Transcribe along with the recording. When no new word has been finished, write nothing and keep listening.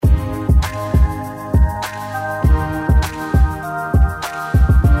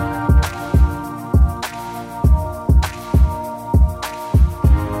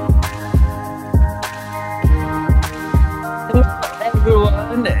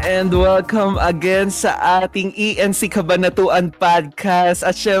and welcome again sa ating ENC Kabanatuan Podcast.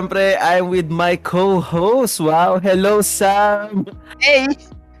 At syempre, I'm with my co-host. Wow, hello Sam! Hey!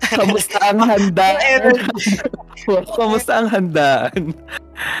 Kamusta ang handaan? Kamusta ang handaan?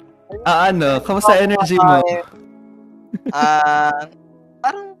 Kamusta energy mo?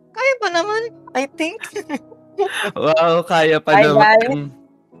 Parang kaya pa naman, I think. Wow, kaya pa Hi, naman. guys.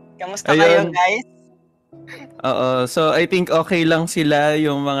 Kamusta kayo, guys? Oo, so I think okay lang sila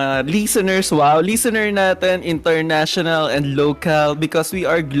yung mga listeners. Wow, listener natin, international and local because we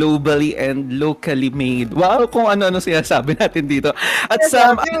are globally and locally made. Wow, kung ano-ano sinasabi natin dito. At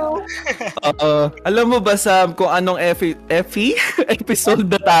Sam, alam mo ba Sam kung anong episode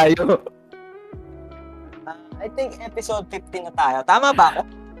na tayo? I think episode 15 na tayo. Tama ba ako?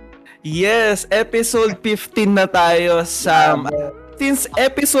 Yes, episode 15 na tayo, Sam. Since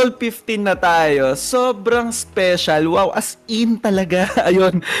episode 15 na tayo, sobrang special. Wow, as in talaga.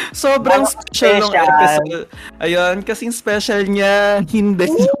 Ayun, sobrang special ng episode. Ayun, kasing special niya, hindi.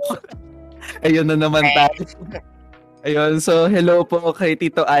 Ayun na naman tayo. Ayun, so hello po kay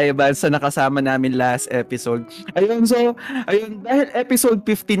Tito Ivan sa nakasama namin last episode. Ayun, so, dahil episode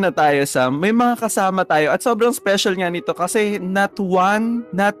 15 na tayo, Sam, may mga kasama tayo at sobrang special nga nito kasi not one,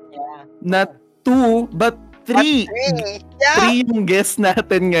 not two, but three. Three yung guest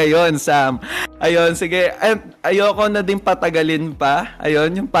natin ngayon, Sam. Ayun, sige. Ayoko na din patagalin pa.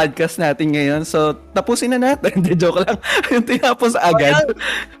 Ayun, yung podcast natin ngayon. So, tapusin na natin. Joke lang. Tinapos agad.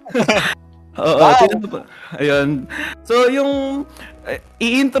 Oo, wow. Ayun. So, yung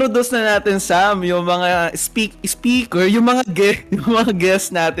i-introduce na natin, Sam, yung mga speaker, yung mga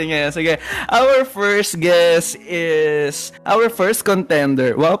guest natin ngayon. Sige, our first guest is our first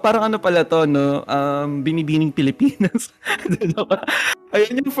contender. Wow, parang ano pala to, no? Binibining Pilipinas.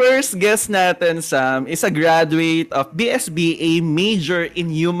 Ayun, yung first guest natin, Sam, is a graduate of BSBA major in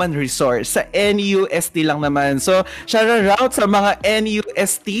human resource sa NUST lang naman. So, shout-out sa mga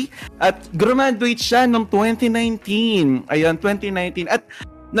NUST at graduate siya noong 2019. Ayun, 2019. At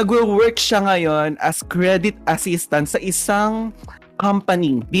nagwo-work siya ngayon as credit assistant sa isang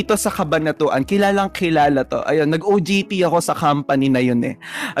company dito sa Kabanatuan. Kilalang-kilala to. Ayun, nag-OJT ako sa company na yun eh.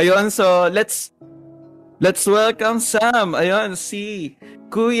 Ayun, so let's welcome Sam. Ayun, si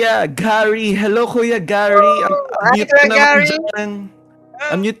Kuya Gary. Hello, Kuya Gary. Hi, Kuya Gary.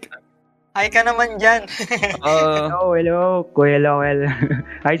 Unmute. Hi ka naman dyan. Hello, Kuya Lowell.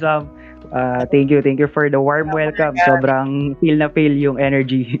 Hi, Sam. Thank you for the warm welcome. Sobrang feel yung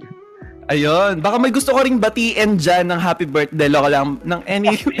energy. Ayun, baka may gusto ko ring batiin dyan ng happy birthday loko lang ng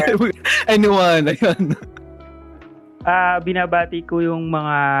anyone. Ayun. Binabati ko yung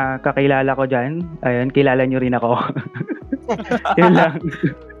mga kakilala ko dyan. Ayun, kilala nyo rin ako. Yun lang.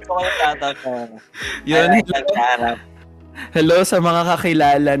 Yun, hello sa mga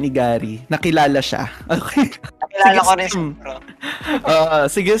kakilala ni Gary. Nakilala siya. Okay. Nakilala ko rin siya, bro.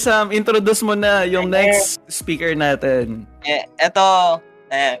 Sige Sam, introduce mo na yung next speaker natin.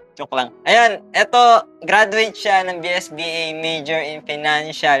 Joke lang. Ayan, eto, graduate siya ng BSBA major in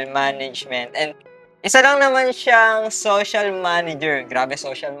financial management. And isa lang naman siyang social manager. Grabe,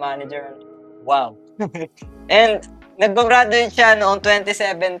 social manager. Wow. And nag-graduate siya noong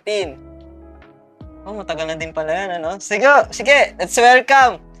 2017. Oh, matagal na din pala yan, ano? Sige, let's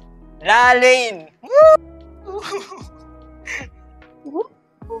welcome Lalaine!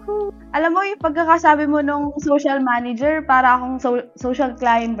 Alam mo, yung pagkakasabi mo nung social manager, para akong social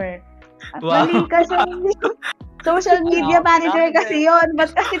climber. At mali kasi, social media manager kasi yon.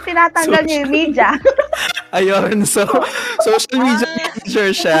 Ba't kasi tinatanggal niyo yung media? Ayun, so, social media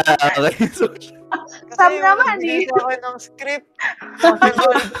manager siya. Okay, Sam naman eh. Kasi ako ng script.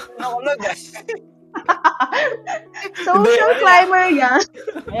 Nakulog social climber yan.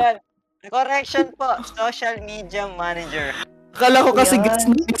 Ayan. Correction po. Social media manager. Akala ko kasi guest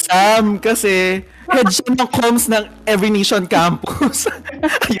ni Sam kasi head siya ng comms ng Every Nation Campus.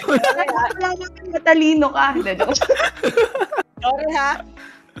 Ayun. Wala naman matalino ka. Sorry ha.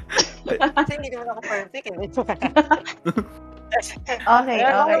 Kasi hindi naman ako perfect. Okay.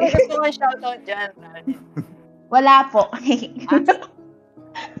 Gusto ko shoutout dyan. Wala po.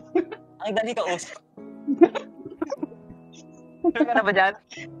 Ang dali ka usap. Sure ka na ba dyan?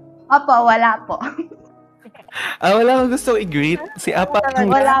 Opo, wala po. Wala akong gusto i-greet. Si Apa.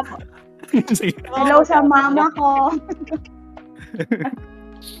 Wala po. Hello sa mama ko.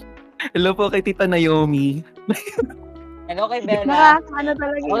 Hello po kay Tita Naomi. Hello kay Bella.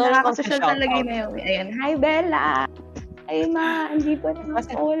 Nakakasocial talaga yung Naomi. Ayan, hi Bella. Ay ma, hindi pa naman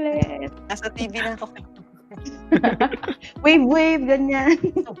ulit. Nasa TV na ako. Wave, ganyan.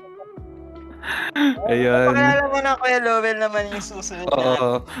 Ayun. Pakilala mo na Kuya Lowell naman yung susunod na.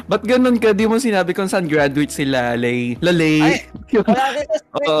 Oo. Ba't ganun ka? Di mo sinabi kung saan graduate si Lalay? Lalay. Wala din sa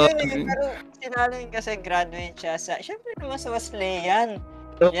script Oo. yun eh. Pero sinalin kasi graduate siya sa, syempre naman sa Wesleyan.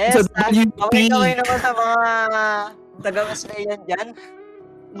 Sa Yes, WP. kaway naman sa mga taga Wesleyan dyan.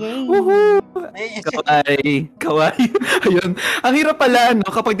 Yay! Woohoo! Ay, Kaway. Ayun. Ang hirap pala, no?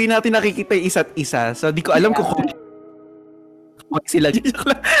 Kapag di natin nakikita yung isa't isa. So, di ko alam kung kaway sila.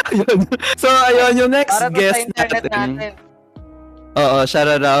 Ayun. So, ayun. Yung next para to sa guest internet natin. natin. Oo, shout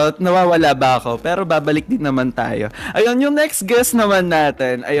out. Nawawala ba ako? Pero babalik din naman tayo. Ayun, yung next guest naman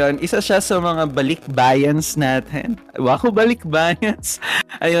natin. Ayun, isa siya sa mga balikbayans natin. Wako balikbayans.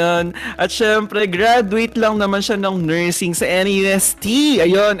 Ayun. At syempre, graduate lang naman siya ng nursing sa NUST.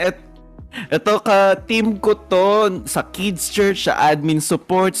 Ayun, ito ka-team ko to sa Kids Church, sa admin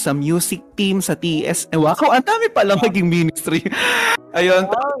support, sa music team, sa TS. Wako, ang dami palang naging ministry. Ayun,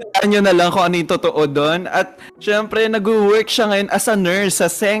 tandaan nyo na lang kung ano yung totoo doon. At syempre, nag-work siya ngayon as a nurse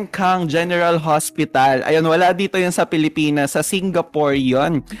sa Sengkang General Hospital. Ayun, wala dito yun sa Pilipinas, sa Singapore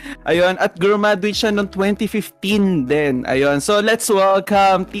yun. Ayun, at graduate siya noong 2015 din. Ayun, so let's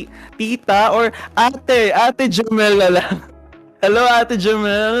welcome Tita or Ate Jumel na lang. Hello, Ate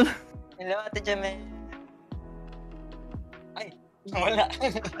Jumel. Hello, Ate Jamel. Ay, wala.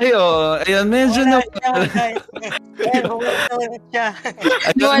 Ayun, medyo na... Guys. Ayan, bumalik ulit siya.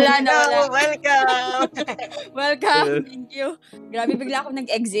 Nawala. Welcome! Welcome, thank you. Grabe, bigla akong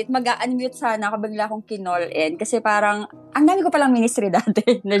nag-exit. Mag-unmute sana ako, bigla akong kinall in. Kasi parang, ang dami ko palang ministry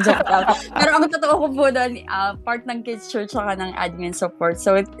dati. Na-joke lang. Pero ang totoo ko po doon, part ng Kids Church saka ng admin support.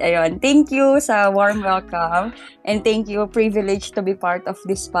 So, ayun, thank you sa warm welcome. And thank you, privilege to be part of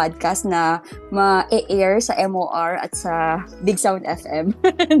this podcast na ma-air sa MOR at sa Big Sound FM.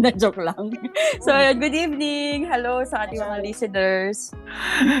 Na-joke lang. So, ayun, good evening. Hello sa ating mga listeners.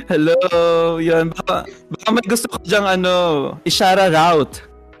 Hello! Yun, baka may gusto ko dyang i-shout out.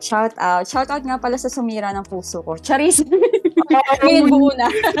 Shout out. Shout out nga pala sa sumira ng puso ko. Charis! Ngayon buo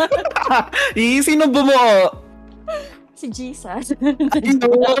na. Sino bumuo? Si Jesus. Ang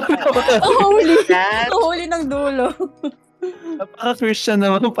holy ng dulo. Napaka-Christian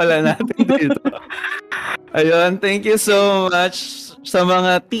naman pala natin dito. Ayun, thank you so much sa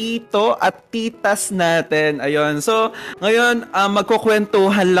mga tito at titas natin. Ayun. So, ngayon,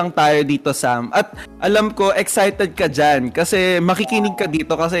 magkukwentuhan lang tayo dito, Sam. At alam ko, excited ka dyan kasi makikinig ka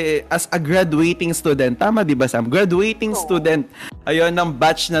dito kasi as a graduating student, tama di ba, Sam? Graduating student, ayun, ng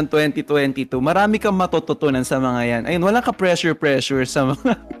batch ng 2022. Marami kang matututunan sa mga yan. Ayun, walang ka-pressure sa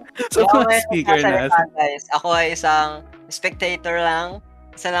mga, sa mga speaker natin. Guys, ako ay isang spectator lang.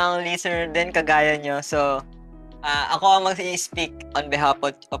 Isa lang listener din, kagaya nyo. So, ako ang mag-speak on behalf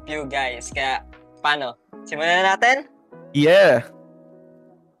of you guys. Kaya, paano? Simulan na natin? Yeah.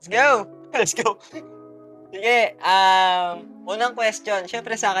 Let's go! Sige, unang question.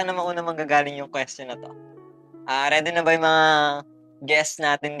 Siyempre sa akin naman unang manggagaling yung question na to. Ready na ba yung mga guests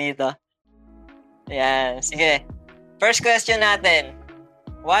natin dito? Ayan, sige. First question natin.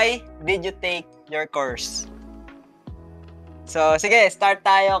 Why did you take your course? So, sige, start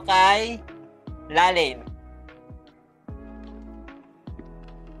tayo kay Lalin.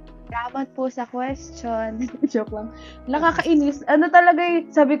 Salamat po sa question. Joke lang. Nakakainis. Ano talaga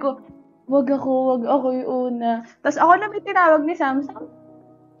sabi ko, wag ako yung una. Tapos ako na may tinawag ni Sam.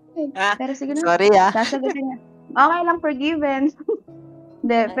 Pero sige na. Sorry Sasagutin niya. Okay lang, forgiven.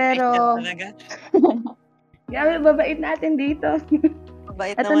 Hindi, pero... Grabe, babait natin dito.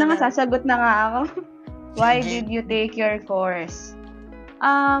 Babait Ito na nga, sasagot na nga ako. Why did you take your course?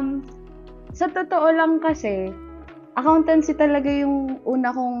 Sa totoo lang kasi, accountancy talaga yung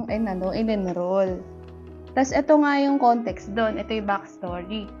una kong in-enroll. Tapos ito nga yung context doon, ito yung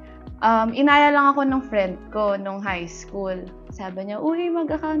backstory. Inaya lang ako ng friend ko nung high school. Sabi niya, uy,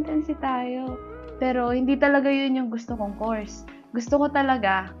 mag-accountancy tayo. Pero hindi talaga yun yung gusto kong course. Gusto ko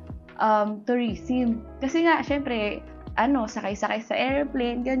talaga tourism. Kasi nga, syempre, sakay-sakay sa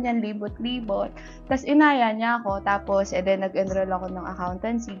airplane, ganyan, libot-libot. Tapos inaya niya ako, tapos nag-enroll ako ng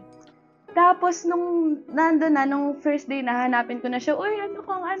accountancy. Tapos nung nung first day nahanapin ko na siya, uy, ano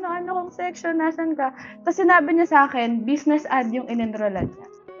kong section, nasan ka? Tapos sinabi niya sa akin, business ad yung in-enrollan niya.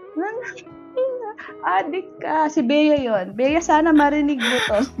 Adik ka. Si Bea yun. Bea, sana marinig mo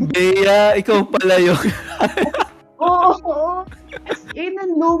to. Bea, ikaw pala yun. Oo.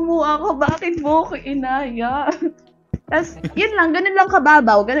 Nanlumo ako. Bakit mo ko inaya? Tapos, yun lang. Ganun lang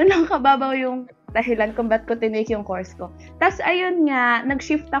kababaw yung dahilan kung ba't ko tinake yung course ko. Tapos, ayun nga,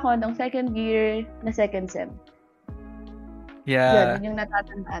 nag-shift ako nung second year na second sem. Yeah. Yun yung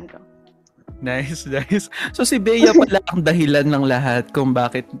natatandaan ko. Nice, nice. So si Bea pala ang dahilan ng lahat kung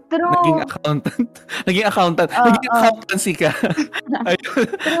bakit naging True. accountant. Naging accountant. Naging Oo. accountancy ka. Ayun.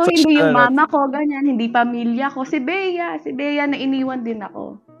 True, So, hindi yung shoutout. mama ko, ganyan. Hindi pamilya ko. Si Bea na iniwan din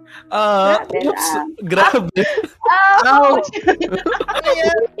ako. Grabe Oops, lang. grabe. Ouch!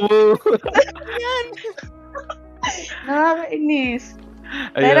 Oo. Nakakainis.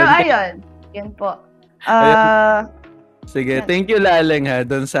 Pero ayun. Yun po. Sige, Yan. thank you Laleng ha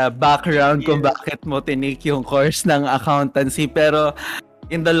doon sa background kung Yes. bakit mo tinake yung course ng accountancy. Pero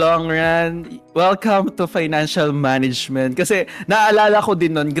in the long run, welcome to financial management. Kasi naalala ko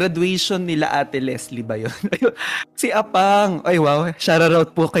din nun, graduation nila Ate Leslie ba yun? Ayun, si Apang, ay wow,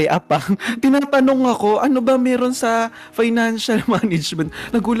 shoutout po kay Apang. Tinatanong ako, ano ba meron sa financial management?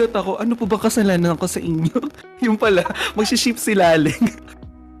 Nagulat ako, ano po ba kasalanan ko sa inyo? Yung pala, magsiship si Laleng.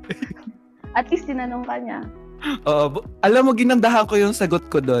 At least tinanong ka niya. Alam mo, ginandahan ko yung sagot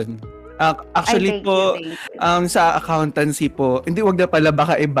ko doon. Actually Ay, thank po, you, thank you. sa accountancy po, hindi, wag na pala,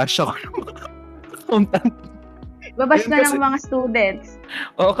 baka i-bash ako ng mga accountant. Babash Ayun na kasi- ng mga students.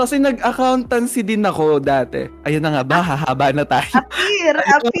 Oo, kasi nag-accountancy din ako dati. Ayun na nga ba, hahaba na tayo. Appear!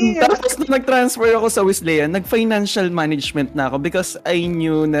 Tapos nung nag-transfer ako sa Wesleyan, nag-financial management na ako because I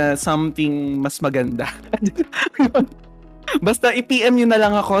knew na something mas maganda. Basta i-PM nyo na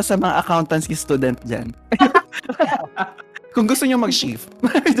lang ako sa mga accountancy student dyan. Kung gusto nyo mag-shift.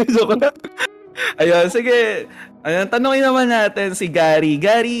 Joke lang. Ayun, sige. Ayun, tanongin naman natin si Gary.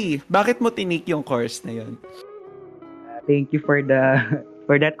 Gary, bakit mo tinik yung course na yun? Thank you for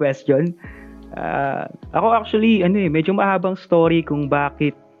that question. Ako actually, medyo mahabang story kung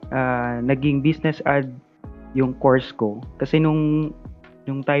bakit naging business ad yung course ko. Kasi nung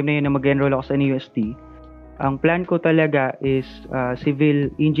time na yun na mag-enroll ako sa NUST, ang plan ko talaga is civil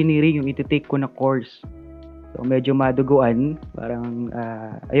engineering yung iti-take ko na course. So medyo maduguan, parang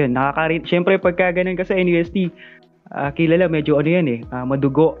ayun, syempre pagka ganun ka sa NUST, kilala medyo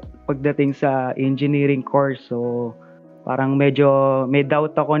madugo pagdating sa engineering course. So parang medyo may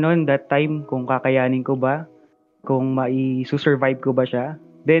doubt ako noon that time kung kakayanin ko ba, kung mai-survive ko ba siya.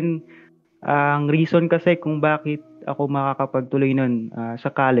 Then ang reason kasi kung bakit ako makakapagtuloy nun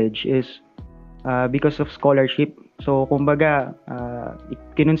sa college is because of scholarship. So, kumbaga,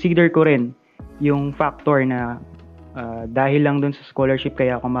 kinonsider ko rin yung factor na dahil lang dun sa scholarship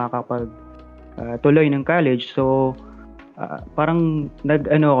kaya ako makakapag-tuloy ng college. So, parang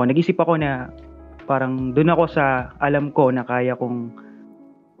nag-isip ako na parang dun ako sa alam ko na kaya kong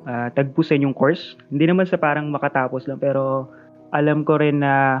tagpusin yung course. Hindi naman sa parang makatapos lang, pero alam ko rin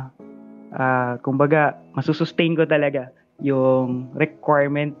na kumbaga, masusustain ko talaga yung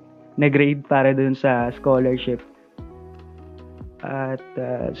requirement na grade para dun sa scholarship. At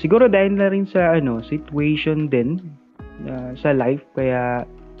siguro dahil na rin sa situation din sa life, kaya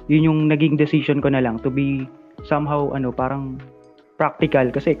yun yung naging decision ko na lang to be somehow parang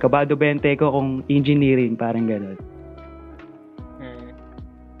practical kasi kabado 20 ko kung engineering, parang gano'n.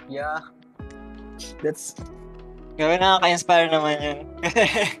 Yeah. That's gawin, nakaka-inspire naman yun.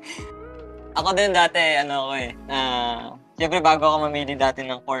 Ako din dati, siyempre bago ako mamili dati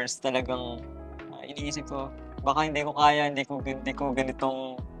ng course, talagang iniisip ko, baka hindi ko kaya, hindi ko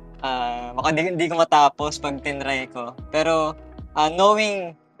ganitong, baka hindi ko matapos pag tinry ko. Pero,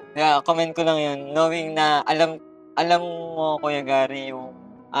 knowing, comment ko lang yun, knowing na alam mo, Kuya Gary, yung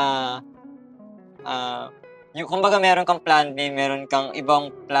kumbaga meron kang plan B, meron kang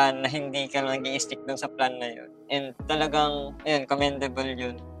ibang plan na hindi ka lang nag-i-stick dun sa plan na yun. And talagang, ayun, commendable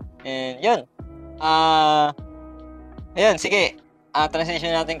yun. And yun, ayun, sige,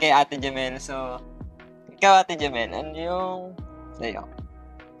 transition natin kay Ate Jamel. So, ikaw Ate Jamel, ano yung sa'yo?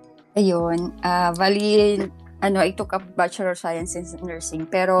 Ayun, bali, I took up Bachelor of Science in Nursing,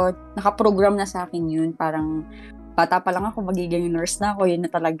 pero nakaprogram na sa akin yun, parang bata pa lang ako, magiging nurse na ako, yun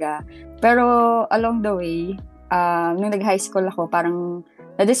na talaga. Pero along the way, nung nag-high school ako, parang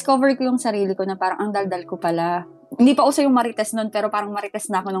na-discover ko yung sarili ko na parang ang daldal ko pala. Hindi pa uso yung Marites nun, pero parang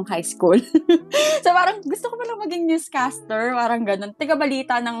Marites na ako nung high school. So parang gusto ko pala maging newscaster, parang ganun.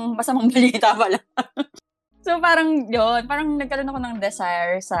 Tiga-balita ng masamang balita pala. So parang yun, parang nagkaroon ako ng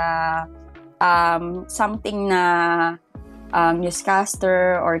desire sa something na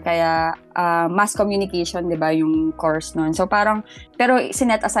newscaster or kaya mass communication, di ba, yung course nun. So parang, pero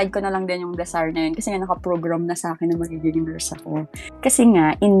sinet aside ko na lang din yung desire na yun kasi nga nakaprogram na sa akin na magiging nurse ako. Kasi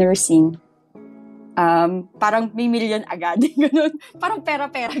nga, in nursing, parang may million agad. Ganun. Parang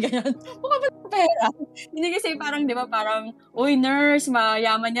pera-pera, ganun. Mukha ba ng pera? Hindi kasi parang, di ba, parang, uy, nurse,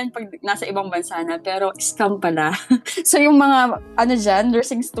 mayaman yan pag nasa ibang bansa na. Pero scam pala. So, yung mga, dyan,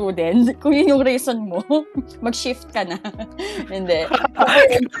 nursing student, kung yun yung reason mo, mag-shift ka na. Hindi.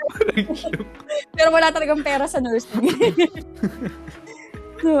 Pero wala talagang pera sa nursing.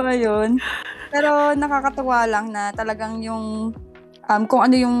 So, ayun. Pero nakakatuwa lang na talagang yung kung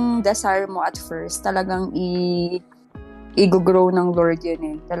ano yung desire mo at first, talagang i-grow ng Lord yun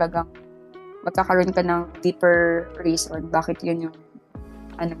eh. Talagang magkakaroon ka ng deeper reason bakit yun yung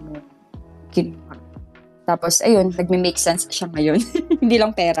mo, kinuha. Tapos, ayun, nagme-make sense siya ngayon. Hindi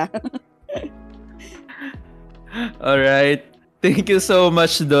lang pera. Alright. Thank you so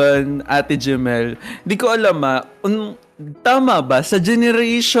much doon, Ate Jemel. Hindi ko alam tama ba sa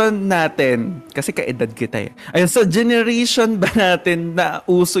generation natin, kasi kaedad kita eh. Ayun, sa generation ba natin na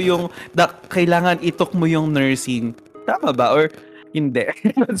uso yung kailangan itok mo yung nursing? Tama ba or hindi?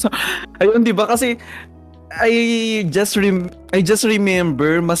 So, ayun, 'di ba? Kasi I just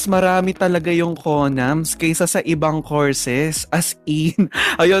remember mas marami talaga yung conams kaysa sa ibang courses, as in.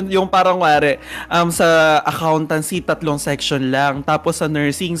 Ayun, yung parang sa accountancy 3 section lang, tapos sa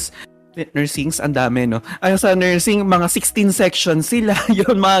nursings ang dami, no? Ay, sa nursing mga 16 sections sila.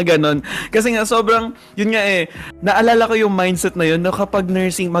 Yun, mga ganon. Kasi nga sobrang yun nga naalala ko yung mindset na yun, no, kapag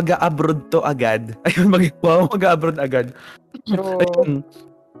nursing mag-a-abroad to agad. Ayun, mag-a-abroad agad. True. Ayun.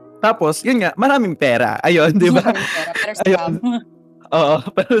 Tapos, yun nga, maraming pera. Ayun, di ba? Maraming pera, pero scam. Oo,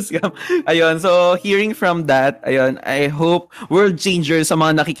 pero scam. Ayun, so hearing from that, ayun, I hope world changer sa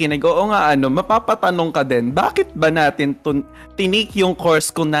mga nakikinig. Oo nga, mapapatanong ka din, bakit ba natin tinik yung course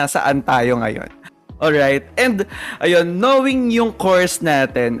kung nasaan tayo ngayon? Alright, and ayun, knowing yung course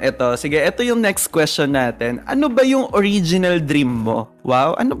natin, ito yung next question natin. Ano ba yung original dream mo?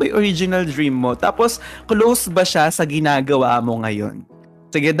 Wow, ano ba yung original dream mo? Tapos, close ba siya sa ginagawa mo ngayon?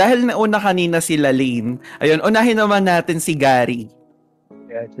 Sige, dahil nauna kanina si Lane, ayun, unahin naman natin si Gary.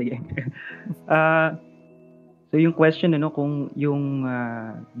 Yeah, sige. So yung question, kung yung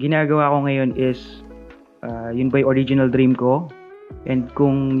ginagawa ko ngayon is, yun ba yung original dream ko? And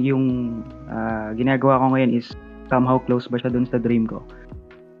kung yung ginagawa ko ngayon is somehow close ba siya dun sa dream ko?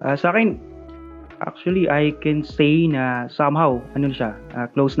 Sa akin, actually, I can say na somehow,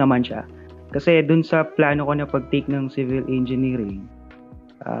 close naman siya. Kasi dun sa plano ko na pag-take ng civil engineering,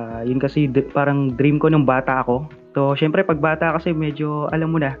 yun kasi parang dream ko nung bata ako. So, syempre pag bata kasi medyo,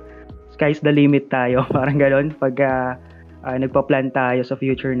 alam mo na, sky's the limit tayo. Parang gano'n. Pag nagpa-plan tayo sa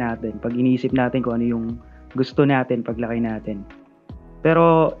future natin. Pag iniisip natin kung ano yung gusto natin paglaki natin.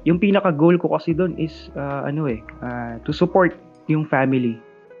 Pero yung pinaka-goal ko kasi doon is, to support yung family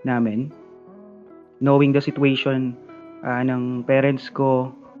namin. Knowing the situation ng parents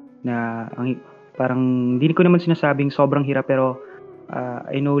ko na parang hindi ko naman sinasabing sobrang hirap, pero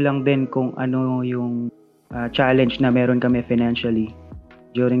I know lang din kung ano yung challenge na meron kami financially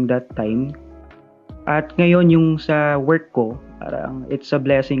during that time. At ngayon yung sa work ko, parang it's a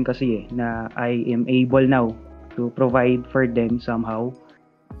blessing kasi na I am able now to provide for them somehow.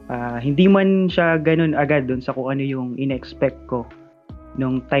 Hindi man siya ganun agad dun sa kung ano yung in-expect ko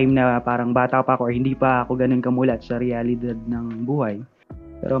nung time na parang bata pa ako or hindi pa ako ganun kamulat sa realidad ng buhay.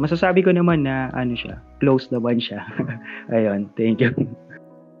 Pero masasabi ko naman na close naman siya. Ayun, thank you.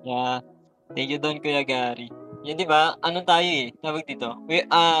 Yeah. Thank you doon, Kuya Gary. Yan, di ba? Tayo tawag dito.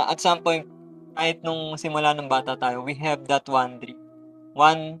 At some point, kahit nung simula ng bata tayo, we have that one dream.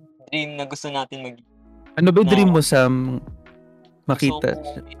 One dream na gusto natin mag. Ano ba dream mo, Sam? Makita.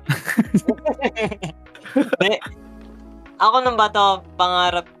 Ako nung bata,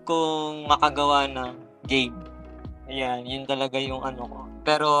 pangarap kong makagawa ng game. Ayan, yun talaga yung ko.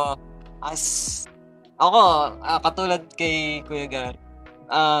 Pero, ako, katulad kay Kuya Gary,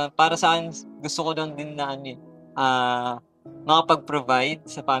 para sa akin, gusto ko lang din na makapag-provide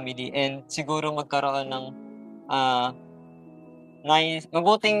sa family and siguro magkaroon ng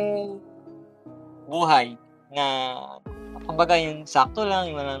mabuting buhay na kumbaga yun sakto lang,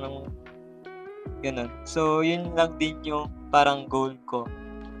 yung wala nang ganun. So, yun lang din yung parang goal ko.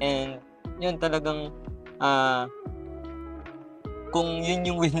 And yun talagang kung yun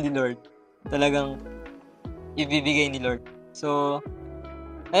yung will ni Lord, talagang ibibigay ni Lord. So,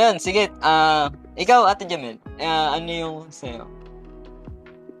 ayun, sige. Ikaw, Ate Jamel, ano yung sa'yo?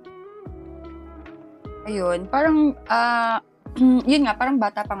 Ayun, parang, yun nga, parang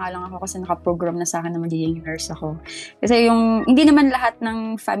bata pa nga lang ako kasi nakaprogram na sa akin na magiging nurse ako. Kasi hindi naman lahat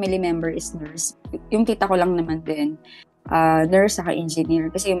ng family member is nurse. Yung tita ko lang naman din, nurse saka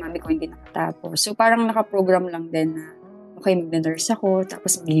engineer. Kasi yung mami ko hindi nakatapos. So, parang nakaprogram lang din na okay, mag-nurse ako,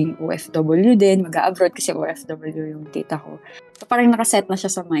 tapos magiging OFW din, mag-abroad kasi OFW yung tita ko. So, parang nakaset na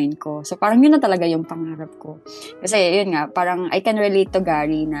siya sa mind ko. So, parang yun na talaga yung pangarap ko. Kasi, yun nga, parang I can relate to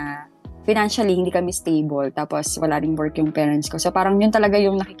Gary na financially, hindi kami stable, tapos wala ring work yung parents ko. So, parang yun talaga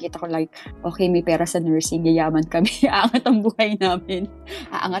yung nakikita ko, like, okay, may pera sa nursing, yayaman kami, aangat ang buhay namin,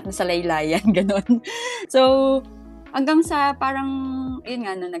 aangat na sa laylayan, ganon. So, hanggang sa parang, yun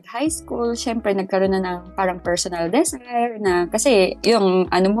nga, na nag-high school, syempre nagkaroon na ng parang personal desire na, kasi yung,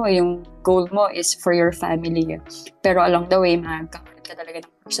 yung goal mo is for your family. Pero along the way, magkakaroon ka talaga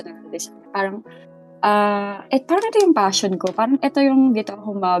ng personal desire. Parang, parang ito yung passion ko. Parang ito yung dito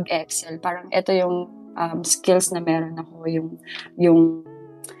ako mag-excel. Parang ito yung skills na meron ako.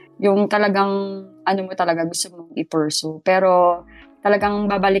 Yung talagang, mo talaga gusto mong i-pursue. Pero,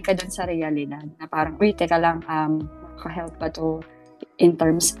 talagang babalik ka dun sa realidad na parang, uy, teka lang, makahelp ba to in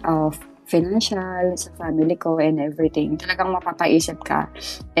terms of financial, sa family ko and everything. Talagang mapapaisip ka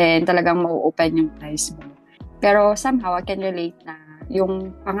and talagang mau-open yung eyes mo. Pero somehow, I can relate na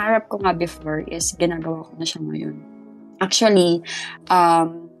yung pangarap ko nga before is ginagawa ko na siya ngayon. Actually,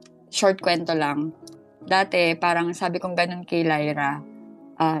 short kwento lang. Dati, parang sabi kong ganun kay Lyra.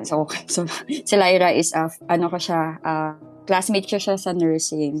 So, si Lyra is, classmate siya sa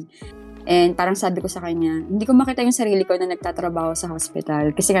nursing. And parang sabi ko sa kanya, hindi ko makita yung sarili ko na nagtatrabaho sa hospital.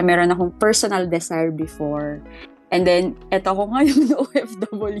 Kasi nga meron akong personal desire before. And then, eto ako ngayon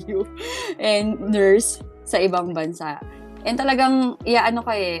OFW and nurse sa ibang bansa. And talagang, iaano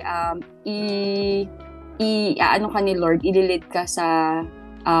ka ni Lord, ililid ka sa,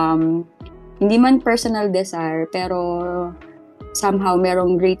 hindi man personal desire, pero somehow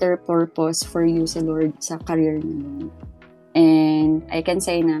merong greater purpose for you sa Lord sa career niyo. And I can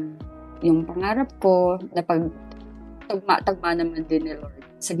say na yung pangarap ko na tagma naman din ni Lord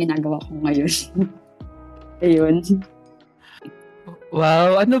sa ginagawa ko ngayon. Ayun.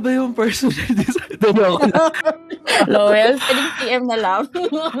 Wow, ano ba yung personal desire? Lowell, pwedeng PM na lang.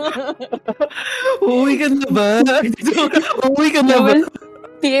 Uuwi ka na ba? Uuwi ka na ba?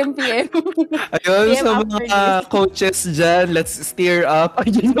 PM. Ayun, PM sa mga coaches dyan, let's steer up.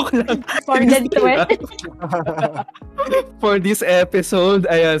 Ayun, joke lang. For the sweat. For this episode.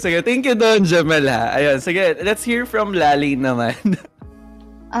 Ayun, sige. Thank you doon, Jamel, ha. Ayun, sige. Let's hear from Lali naman.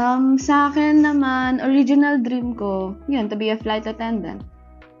 Sa akin naman, original dream ko, yun, to be a flight attendant.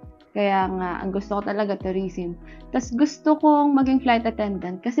 Kaya nga, ang gusto ko talaga tourism. Tapos gusto kong maging flight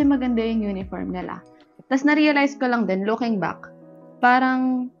attendant kasi maganda yung uniform nila. Tapos na-realize ko lang din, looking back,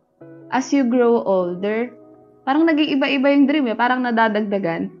 parang as you grow older, parang naging iba-iba yung dream parang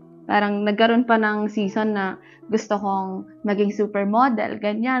nadadagdagan. Parang nagkaroon pa ng season na gusto kong maging supermodel,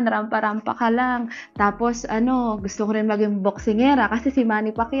 ganyan, rampa-rampa ka lang. Tapos gusto ko rin maging boksingera kasi si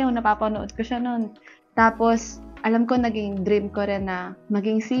Manny Pacquiao, napapanood ko siya noon. Tapos alam ko naging dream ko rin na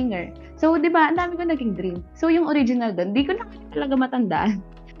maging singer. So, 'di ba, ang dami ko naging dream. So, yung original doon, di ko na talaga matandaan.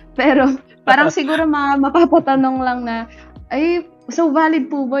 Pero parang siguro mapapatanong lang na, so valid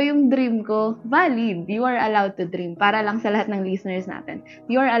po ba yung dream ko? Valid. You are allowed to dream. Para lang sa lahat ng listeners natin.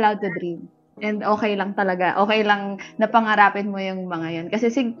 You are allowed to dream. And okay lang talaga. Okay lang na pangarapin mo yung mga yan. Kasi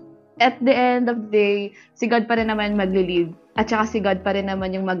at the end of the day, si God pa rin naman magli-lead. At saka si God pa rin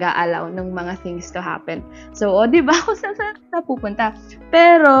naman yung mag-a-allow ng mga things to happen. So, di ba ako saan pupunta?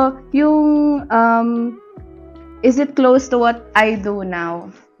 Pero, yung, is it close to what I do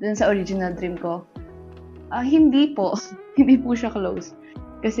now? Dun sa original dream ko? Hindi po. Hindi po siya close.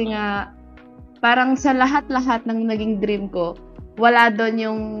 Kasi nga, parang sa lahat-lahat ng naging dream ko, wala doon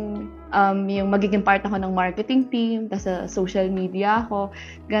yung magiging part ako ng marketing team, tas sa social media ako,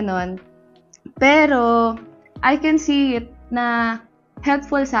 ganon. Pero, I can see it na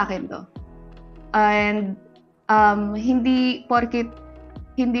helpful sa akin to. And, hindi porkit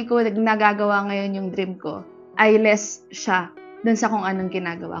hindi ko nagagawa ngayon yung dream ko, ay less siya dun sa kung anong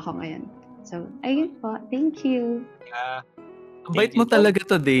ginagawa ko ngayon. So, ayun po. Thank you. Ang bait mo talaga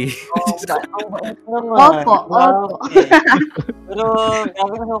today. Opo. Pero,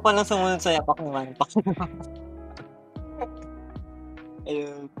 grabe ka pa lang sumunod sa yapak naman.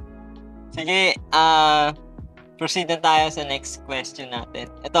 Ayun. Sige, proceed na tayo sa next question natin.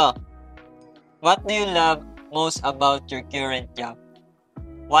 Ito, what do you love most about your current job?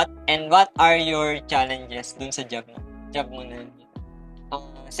 What are your challenges dun sa job mo na yun?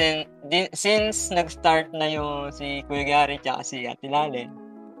 Since nag-start na yung si Kuya Gary tsaka si Ate Lalen,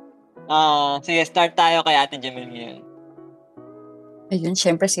 sige, start tayo kay Ate Jamel ngayon. Ayun,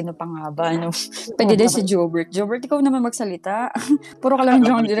 syempre, sino pa nga ba, no? Pwede din si Jobert. Jobert, ikaw naman magsalita. Puro ka lang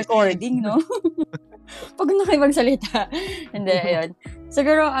dyan recording, no? Pag na kayo magsalita. Hindi, ayun.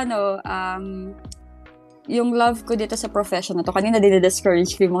 Siguro, yung love ko dito sa profession na to, kanina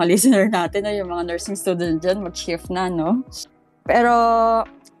dinidiscourage ko yung mga listener natin na yung mga nursing student dyan, mag-shift na, no? Pero,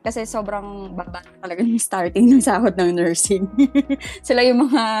 kasi sobrang baba talaga yung starting ng sahod ng nursing. Sila yung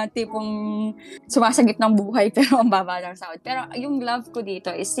mga tipong sumasagip ng buhay pero ang baba ng sahod. Pero yung love ko dito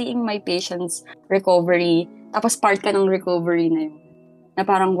is seeing my patients recovery, tapos part ka ng recovery na yun. Na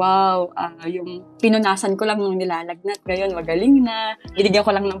parang, wow, yung pinunasan ko lang nung nilalagnat, ngayon magaling na, binigyan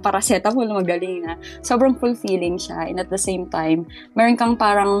ko lang ng paracetamol, magaling na. Sobrang fulfilling siya, and at the same time, meron kang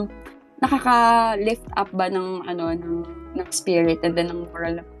parang nakaka-lift up ba ng spirit and then ng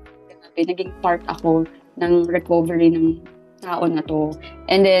moral na naging part ako ng recovery ng tao na to.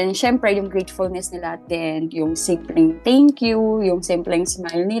 And then, syempre, yung gratefulness nila at the end, yung simpleng thank you, yung simpleng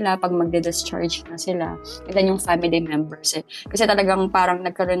smile nila pag magde-discharge na sila. And then, yung family members. Kasi talagang parang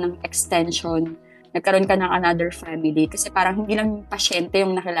nagkaroon ng extension, nagkaroon ka ng another family. Kasi parang hindi lang yung pasyente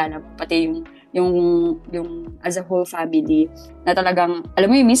yung nakilala mo, pati yung as a whole family, na talagang, alam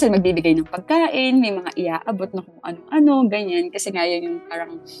mo yung minsan magbibigay ng pagkain, may mga iaabot na kung ano-ano, ganyan. Kasi nga yun yung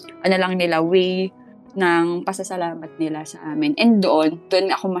parang, lang nila, way ng pasasalamat nila sa amin. And doon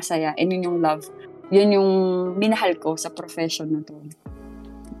ako masaya. And yun yung love. Yun yung minahal ko sa profession na to.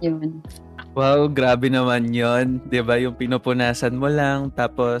 Yun. Wow, grabe naman yon, 'di ba? Yung pinupunasan mo lang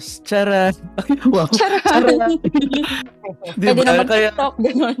tapos charat. Wow. Charat. Pwede na mag-TikTok,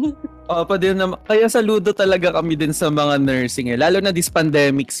 gano'n. Pwede na. Kaya saludo talaga kami din sa mga nursing lalo na this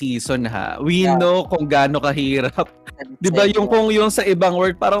pandemic season ha. We know kung gaano kahirap. 'Di ba yung sa ibang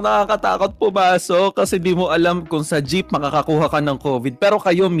work parang nakakatakot pumasok kasi di mo alam kung sa jeep makakakuha ka ng COVID. Pero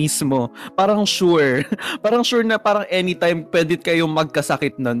kayo mismo, parang sure. Parang sure na parang anytime pwede kayong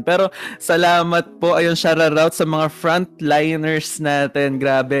magkasakit nun. Pero salamat po. Ayun, shoutout sa mga frontliners natin.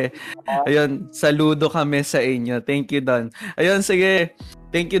 Grabe. Ayun, saludo kami sa inyo. Thank you, Don. Ayun, sige.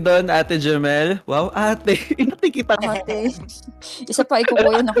 Thank you, Don, Ate Jamel. Wow, ate. Inati kita. Ate. Isa pa,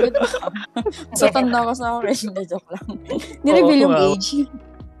 ikukuya na ko ito. So, tanda ko sa akin. Hindi, joke lang. Nireveal yung age.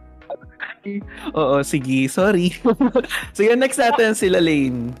 Oo, sige. Sorry. Sige, next natin sila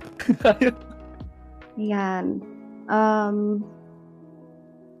Lane. Yan.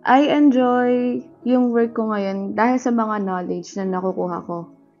 I enjoy yung work ko ngayon dahil sa mga knowledge na nakukuha ko.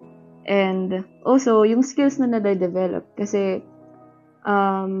 And also, yung skills na nade-develop. Kasi,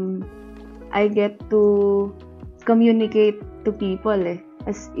 I get to communicate to people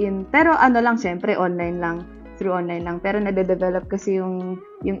As in, pero syempre, through online lang. Pero nade-develop kasi yung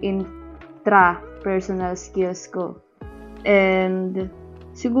intra-personal skills ko. And,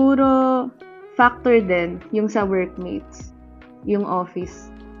 siguro, factor din yung sa workmates, yung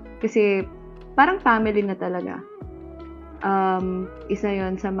office. Kasi, parang family na talaga. Isa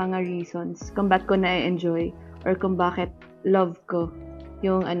yon sa mga reasons kung bakit ko na-enjoy or kung bakit love ko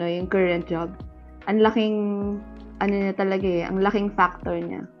yung current job. Ang laking niya talaga ang laking factor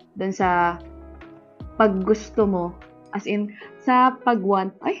niya doon sa paggusto mo, as in sa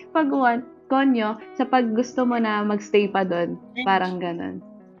sa paggusto mo na magstay pa doon, parang ganun.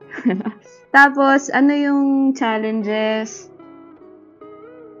 Tapos yung challenges?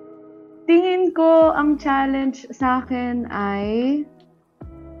 Tingin ko ang challenge sa akin ay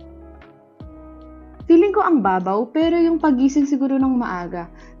feeling ko ang babaw, pero yung pagising siguro ng maaga.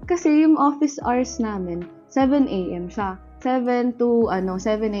 Kasi yung office hours namin, 7 a.m. siya. 7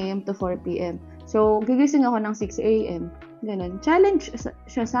 a.m. to 4 p.m. So, gigising ako ng 6 a.m. Ganun. Challenge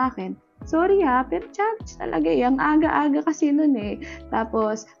siya sa akin. Sorry pero challenge talaga ang aga-aga kasi nun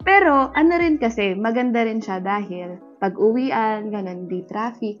Tapos, pero rin kasi, maganda rin siya dahil pag-uwian, ganun, di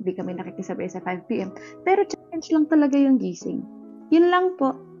traffic, di kami nakikisabay sa 5 p.m. Pero challenge lang talaga yung gising. Yun lang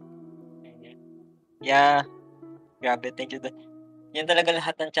po. Yeah. Grabe, thank you. Yan talaga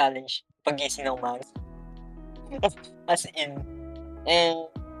lahat ng challenge pag-gising ng umaga. As in. And,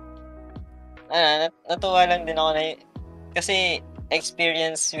 natuwa lang din ako kasi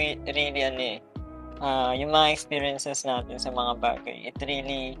experience really yung mga experiences natin sa mga bagay, it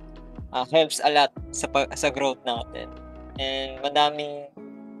really helps a lot sa growth natin. And madaming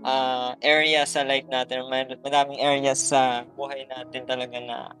areas sa life natin, madaming areas sa buhay natin talaga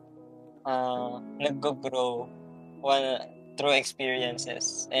na nag-grow through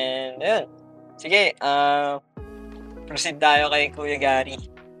experiences. And yun. Sige, proceed tayo kay Kuya Gary.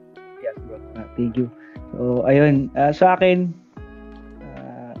 Yes, bro. Thank you. So, ayun. Sa akin,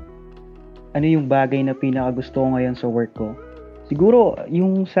 ano yung bagay na pinakagusto ko ngayon sa work ko? Siguro,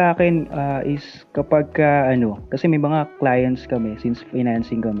 yung sa akin is kapag kasi may mga clients kami since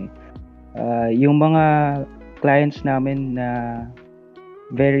financing kami. Yung mga clients namin na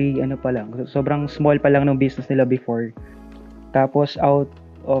very sobrang small pa lang ng business nila before. Tapos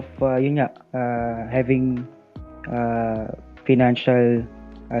of yun nga, having financial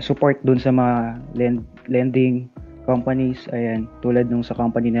support dun sa mga lending companies, ayan, tulad nung sa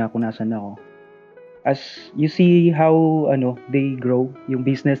company na kung nasan ako. As you see how they grow yung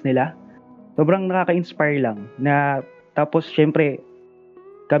business nila, sobrang nakaka-inspire lang na, tapos syempre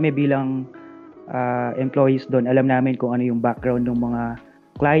kami bilang employees doon, alam namin kung ano yung background ng mga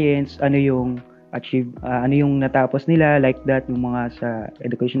clients, ano yung ano yung natapos nila, like that, yung mga sa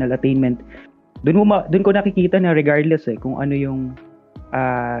educational attainment. Doon ko nakikita na regardless kung ano yung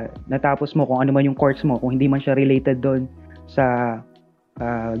natapos mo, kung ano man yung course mo, kung hindi man siya related doon sa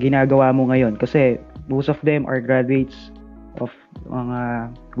ginagawa mo ngayon, kasi most of them are graduates of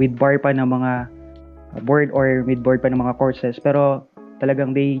mga with bar pa ng mga board or mid board pa ng mga courses, pero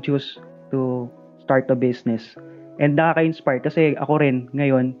talagang they choose to start a business. And nakaka-inspire kasi ako rin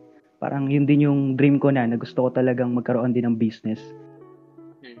ngayon, parang yun din yung dream ko na gusto ko talagang magkaroon din ng business.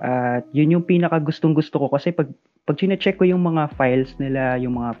 At yun yung pinaka gustong-gusto ko, kasi pag chine-check ko yung mga files nila,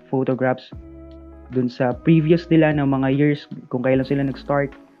 yung mga photographs dun sa previous nila ng mga years, kung kailan sila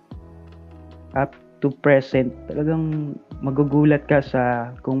nag-start up to present, talagang magugulat ka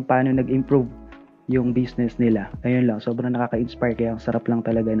sa kung paano nag-improve yung business nila. Ayun lang, sobrang nakaka-inspire, kaya ang sarap lang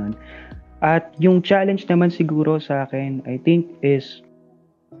talaga nun. At yung challenge naman siguro sa akin, I think is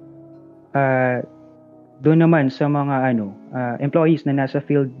doon naman sa mga employees na nasa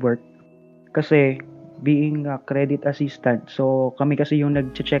field work, kasi being a credit assistant, so kami kasi yung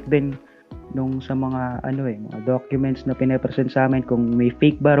nag-check din nung sa mga mga documents na pinapresent sa amin, kung may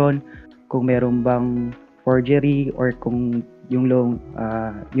fake ba ron, kung meron bang forgery, or kung yung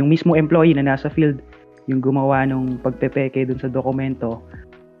mismo employee na nasa field yung gumawa nung pagpepeke dun sa dokumento.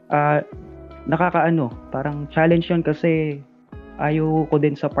 Parang challenge yun, kasi ayaw ko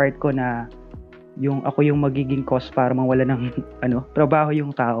din sa part ko na ako yung magiging cause para mawala ng trabaho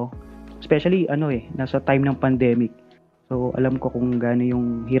yung tao, especially nasa time ng pandemic. So alam ko kung gaano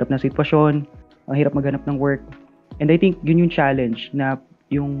yung hirap na sitwasyon, ang hirap maghanap ng work, and I think yun yung challenge, na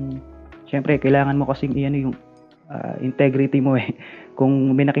yung syempre kailangan mo kasing yung integrity mo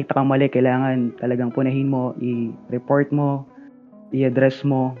kung may nakita kang mali, kailangan talagang punahin mo, i-report mo, i-address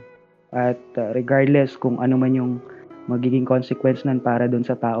mo, at regardless kung ano man yung magiging consequence nun para dun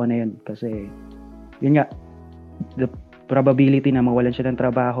sa tao na yun, kasi yun nga, the probability na mawalan siya ng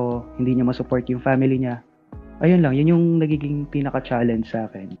trabaho, hindi niya masupport yung family niya, ayun lang, yun yung nagiging pinaka-challenge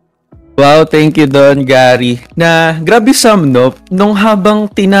sa akin. Wow, thank you Don Gary. Na grabe nung habang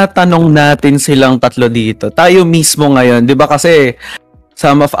tinatanong natin silang tatlo dito, tayo mismo ngayon, 'di ba, kasi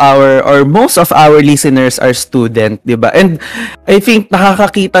some of our or most of our listeners are student, 'di ba? And I think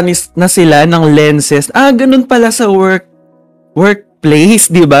nakakakita na sila ng lenses. Ganun pala sa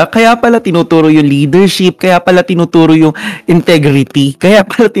workplace, 'di ba? Kaya pala tinuturo yung leadership, kaya pala tinuturo yung integrity, kaya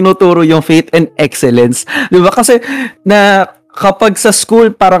pala tinuturo yung faith and excellence, 'di ba? Kasi na kapag sa school,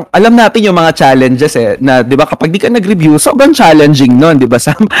 parang alam natin yung mga challenges na 'di ba, kapag di ka nag-review, sobrang challenging noon, 'di ba,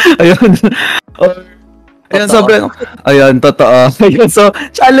 Sam? Ayun. Ayun, sobrang, ayun, totoo. Ayun, so,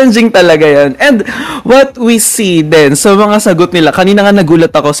 challenging talaga yan. And what we see then, so mga sagot nila, kanina nga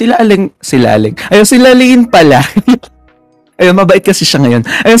nagulat ako, sila Aling. Ayun, sila Lane pala. Ayun, mabait kasi siya ngayon.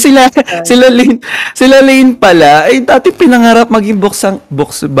 Ayun, sila Lane pala, ay dati pinangarap maging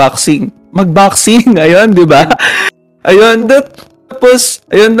boxing. Mag-boxing, ayun, di ba? Ayun,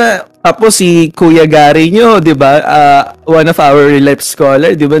 tapos si Kuya Gary nyo, 'di ba? One of our life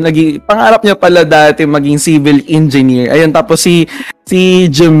scholar, 'di ba? Pangarap niya pala dati maging civil engineer. Ayun, tapos si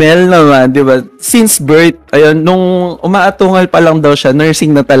Jumel naman, 'di ba? Since birth, ayun, nung umaatungal pa lang daw siya,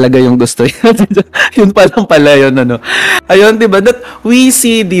 nursing na talaga yung gusto niya. Yun pa lang pala yun, Ayun, 'di ba? That we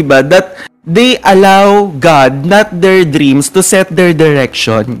see, 'di ba, that they allow God, not their dreams, to set their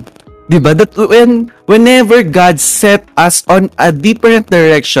direction. Diba? That whenever God set us on a different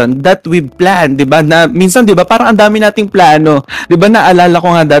direction that we plan, diba? Na minsan, diba, parang ang dami nating plano. Diba, naalala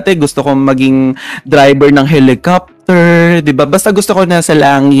ko nga dati, gusto kong maging driver ng helicopter, diba? Basta gusto ko nasa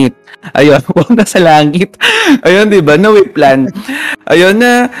langit. Ayun, nasa langit. Ayun, diba? Na we plan. Ayun,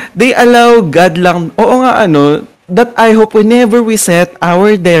 na they allow God lang. Oo nga, that I hope whenever we set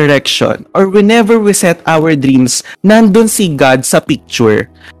our direction or whenever we set our dreams, nandun si God sa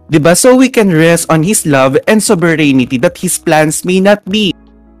picture. Diba? So we can rest on His love and sovereignty, that His plans may not be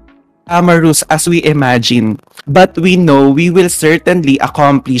amorous as we imagine, but we know we will certainly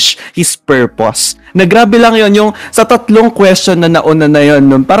accomplish His purpose. Nagrabe lang yon yung sa tatlong question na nauna na yon,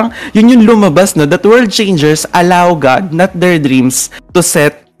 parang yun yung lumabas, that world changers allow God, not their dreams, to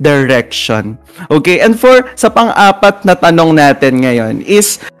set direction. Okay? And sa pang-apat na tanong natin ngayon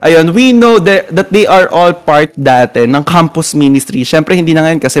is, ayun, we know that they are all part dati ng campus ministry. Syempre, hindi na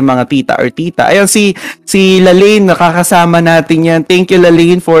ngayon kasi mga tita or tita. Ayun, si Lalaine, nakakasama natin yan. Thank you,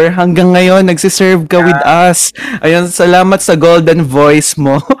 Lalaine, for hanggang ngayon, nagsiserve ka with us. Ayun, salamat sa golden voice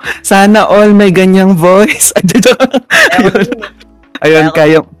mo. Sana all may ganyang voice. Ayun,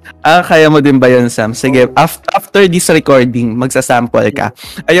 kaya mo din ba yun, Sam? Sige, after this recording, magsasample ka.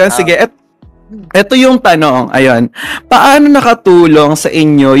 Ayun, sige. Ito yung tanong, ayun. Paano nakatulong sa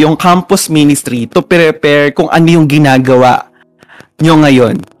inyo yung campus ministry to prepare kung ano yung ginagawa nyo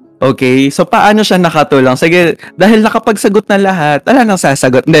ngayon? Okay? So, paano siya nakatulong? Sige, dahil nakapagsagot na lahat, nang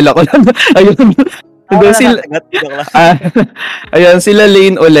sasagot. Hindi, lako lang. Ayun. Ayun, si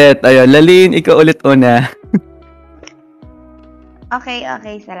Lalaine ulit. Ayun, Lalaine, ikaw ulit una. Okay.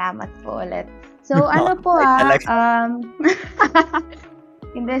 Salamat po ulit. So, ano po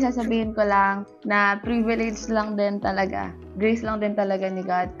hindi, sasabihin ko lang na privilege lang din talaga. Grace lang din talaga ni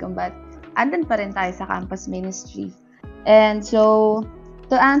God kung ba't andun pa rin tayo sa campus ministry. And so,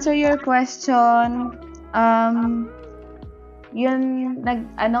 to answer your question, yun,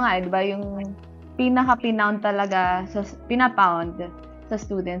 diba, yung pinaka-pinound talaga, pinapound sa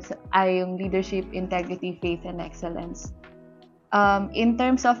students ay yung leadership, integrity, faith, and excellence. In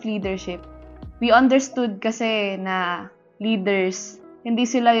terms of leadership, we understood kasi na leaders, hindi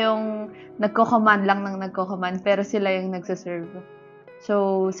sila yung nagko-command lang ng nagko-command, pero sila yung nagsaserve.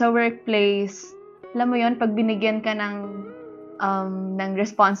 So, sa workplace, alam mo yun, pag binigyan ka ng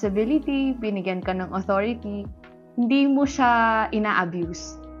responsibility, binigyan ka ng authority, hindi mo siya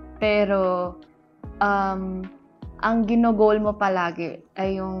ina-abuse. Pero, ang ginogol mo palagi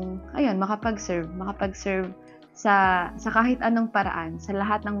ay yung, makapag-serve sa kahit anong paraan, sa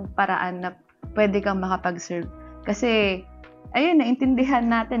lahat ng paraan na pwede kang makapag-serve. Kasi, naintindihan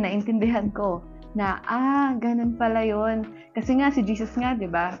ko na, ganun pala yun. Kasi nga, si Jesus nga, di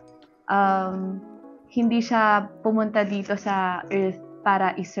ba? Hindi siya pumunta dito sa earth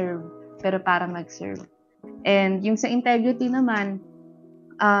para i-serve, pero para mag-serve. And yung sa integrity naman,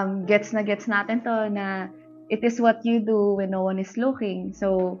 gets natin to na it is what you do when no one is looking.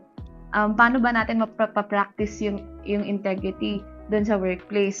 So, paano ba natin mapapractice yung integrity dun sa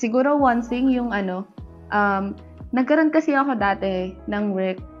workplace? Siguro one thing yung nagkaroon kasi ako dati ng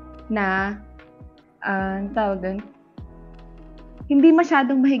work na tawag dun, hindi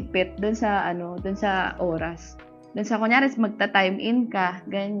masyadong mahigpit dun sa oras. Dun sa kunyari magta-time in ka,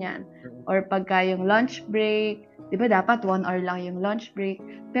 ganyan. Or pagka yung lunch break, di ba dapat 1 hour lang yung lunch break.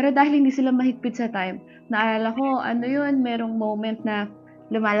 Pero dahil hindi sila mahigpit sa time, naalala ko, merong moment na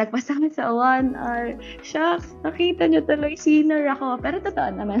lumalagpas kami sa 1 hour. Shucks, nakita nyo tuloy, sinner ako. Pero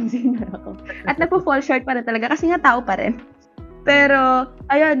totoo naman, sinner ako. At nagpo-fall short pa rin talaga kasi nga tao pa rin. Pero,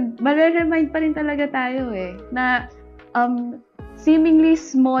 ayun, mare-remind pa rin talaga tayo na seemingly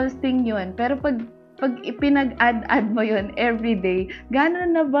small thing yun. Pero pag ipinag-add mo yun every day,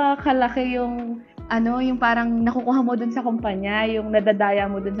 gano'n na ba kalaki yung parang nakukuha mo dun sa kumpanya, yung nadadaya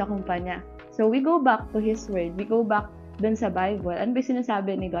mo dun sa kumpanya. So, we go back to His Word. We go back dun sa Bible. Ano ba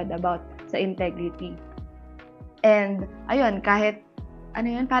sinasabi ni God about sa integrity? And, ayun, kahit,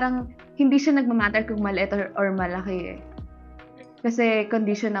 parang hindi siya nagmamatter kung maliit or malaki Kasi,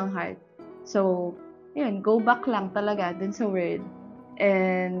 condition ng heart. So, ayun, go back lang talaga dun sa Word.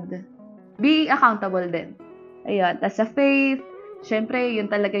 And, be accountable din. Ayun, tas sa faith, syempre, yun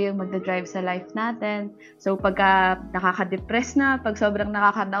talaga yung magdadrive sa life natin. So, pagka nakaka-depress na, pag sobrang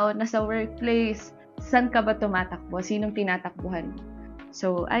nakaka-down na sa workplace, saan ka ba tumatakbo? Sinong tinatakbuhan mo?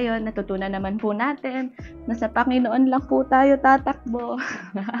 So, ayun, natutunan naman po natin na sa Panginoon lang po tayo tatakbo.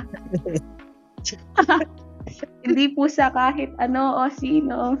 Hindi po sa kahit ano o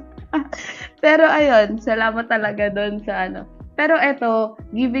sino. Pero ayun, salamat talaga doon sa Pero eto,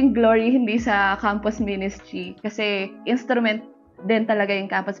 giving glory hindi sa campus ministry kasi instrument din talaga yung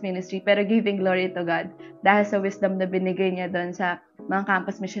campus ministry, pero giving glory to God dahil sa wisdom na binigay niya doon sa mga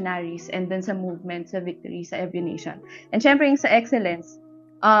campus missionaries and doon sa movement, sa victory, sa every nation. And syempre yung sa excellence,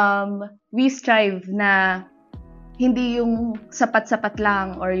 we strive na hindi yung sapat-sapat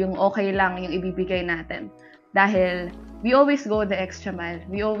lang or yung okay lang yung ibibigay natin. Dahil we always go the extra mile.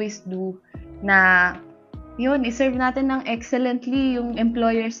 We always do na yun, iserve natin ng excellently yung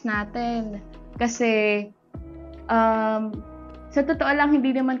employers natin. Kasi, sa totoo lang,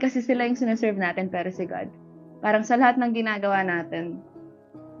 hindi naman kasi sila yung sinaserve natin, pero si God. Parang sa lahat ng ginagawa natin,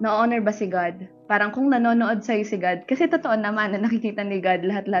 na-honor ba si God? Parang kung nanonood sa'yo si God, kasi totoo naman na nakikita ni God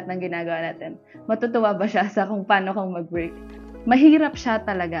lahat-lahat ng ginagawa natin. Matutuwa ba siya sa kung paano kang mag-work? Mahirap siya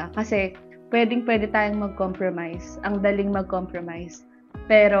talaga kasi pwede tayong mag-compromise. Ang daling mag-compromise.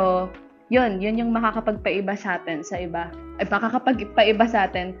 Pero, yun yung makakapagpaiba sa atin sa iba. Ay, makakapagpaiba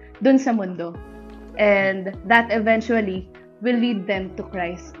sa atin dun sa mundo. And that eventually will lead them to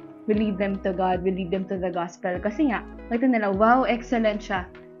Christ. Will lead them to God. Will lead them to the gospel. Kasi nga, makita nila, wow, excellent siya.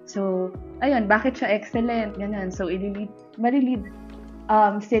 So, ayun, bakit siya excellent? Ganun. So, malilid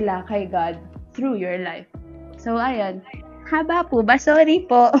sila kay God through your life. So, ayun. Haba po ba? Sorry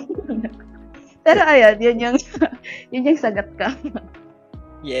po. Pero ayun, yun yung sagot ko.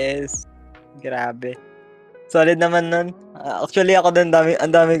 Yes. Grabe. Solid naman nun. Actually, ako din,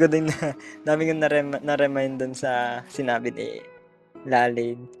 ang dami ko din na-remind dun sa sinabi ni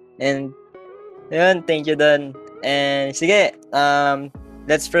Lalin. And, yun, thank you dun. And, sige,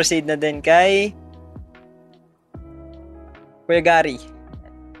 let's proceed na din kay Kuya Gary.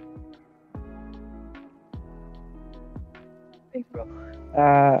 Hey, bro.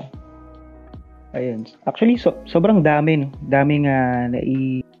 Ayun. Actually, sobrang dami, no? Daming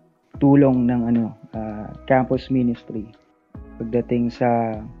naitulong ng campus ministry pagdating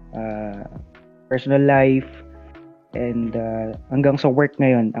sa personal life and hanggang sa work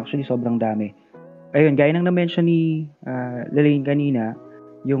ngayon. Actually, sobrang dami. Ayun, gaya ng na-mention ni Lalaine kanina,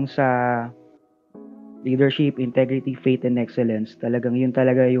 yung sa leadership, integrity, faith, and excellence, talagang yun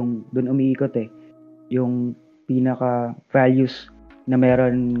talaga yung dun umiikot yung pinaka values na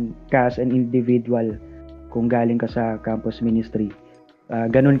meron ka as an individual kung galing ka sa campus ministry.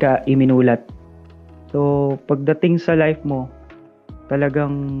 Ganun ka iminulat. So, pagdating sa life mo,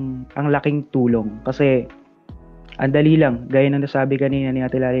 talagang ang laking tulong. Kasi, ang dali lang, gaya ng nasabi kanina ni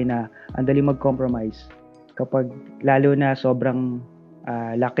Ate Lali na ang dali mag-compromise. Kapag lalo na sobrang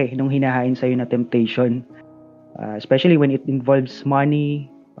laki nung hinahain sa'yo na temptation. Especially when it involves money,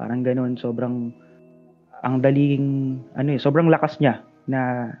 parang ganun, sobrang ang daling sobrang lakas niya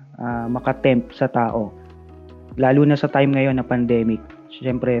na makatempt sa tao, lalo na sa time ngayon na pandemic.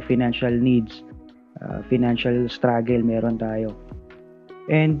 Siyempre financial needs, financial struggle meron tayo,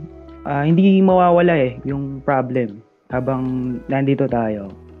 and hindi mawawala yung problem habang nandito tayo.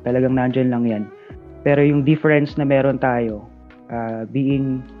 Talagang nandyan lang yan, pero yung difference na meron tayo,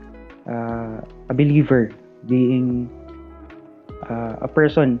 being a believer, being a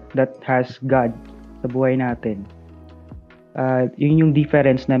person that has God sa buhay natin, yun yung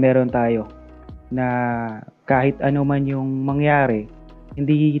difference na meron tayo, na kahit ano man yung mangyari,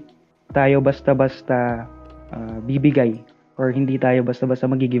 hindi tayo basta-basta bibigay, or hindi tayo basta-basta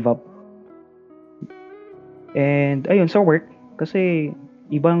mag-give up. And ayun, sa work, kasi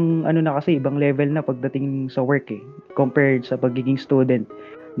ibang ibang level na pagdating sa work compared sa pagiging student,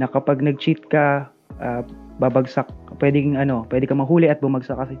 na kapag nag-cheat ka, babagsak, pwede ka mahuli at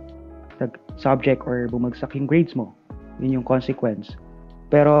bumagsak kasi subject or bumagsak yung grades mo. Yun yung consequence.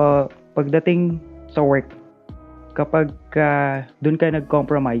 Pero pagdating sa work, kapag doon ka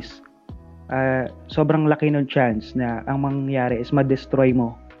nag-compromise, sobrang laki ng chance na ang mangyari is ma-destroy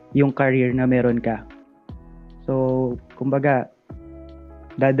mo yung career na meron ka. So, kumbaga,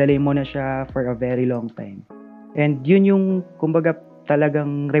 dadalhin mo na siya for a very long time. And yun yung, kumbaga,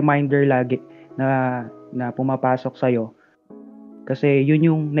 talagang reminder lagi na pumapasok sa'yo. Kasi yun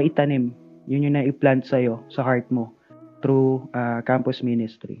yung naitanim, yun yung naiplant sa'yo sa heart mo through campus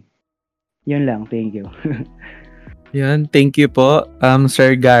ministry. Yun lang, thank you. Yan, thank you po,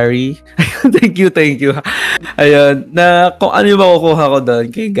 Sir Gary. thank you. Ayun, na kung ano yung makukuha ko doon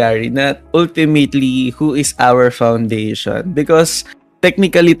kay Gary, na ultimately, who is our foundation? Because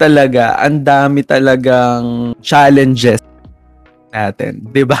technically talaga, ang dami talagang challenges natin.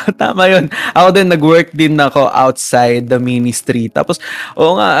 'Di ba? Tama 'yun. Ako din nag-work din ako outside the ministry. Tapos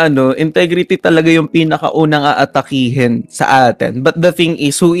integrity talaga yung pinakaunang aatakihin sa atin. But the thing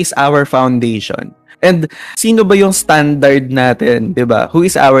is, who is our foundation? And sino ba yung standard natin, 'di ba? Who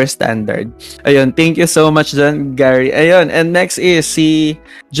is our standard? Ayun, thank you so much John Gary. Ayun, and next is si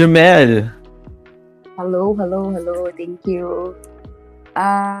Jamel. Hello. Thank you.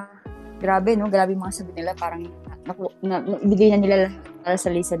 Grabe, no? Grabe mga sabi nila. Parang ibigay na nila para sa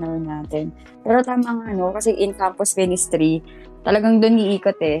listener natin. Pero tama nga, no? Kasi in campus ministry, talagang doon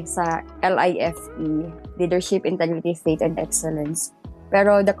iikot sa LIFE, Leadership, Integrity, Faith, and Excellence.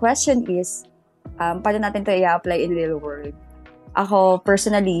 Pero the question is, paano natin ito i-apply in real world? Ako,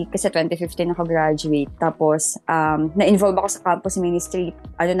 personally, kasi 2015 ako graduate. Tapos, na-involve ako sa campus ministry.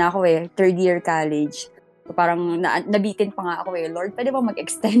 Third year college. So, parang nabitin pa nga ako Lord, pwede ba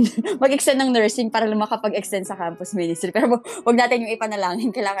mag-extend? Mag-extend ng nursing para makapag-extend sa campus ministry. Pero wag natin yung ipanalangin.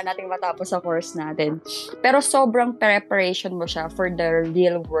 Kailangan natin matapos sa course natin. Pero sobrang preparation mo siya for the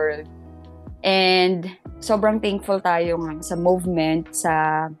real world. And sobrang thankful tayo nga sa movement,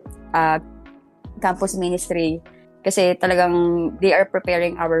 sa campus ministry. Kasi talagang they are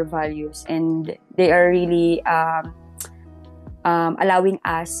preparing our values and they are really allowing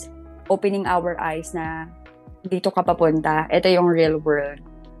us, opening our eyes na dito ka papunta. Ito yung real world.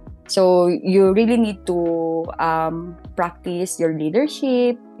 So, you really need to practice your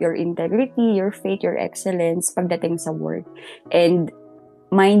leadership, your integrity, your faith, your excellence pagdating sa work. And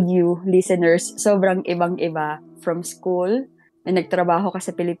mind you, listeners, sobrang ibang-iba from school na nagtrabaho ka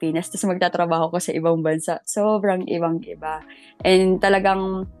sa Pilipinas tapos magtatrabaho ka sa ibang bansa. Sobrang ibang-iba. And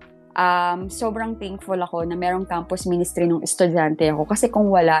talagang sobrang thankful ako na merong campus ministry nung estudyante ako. Kasi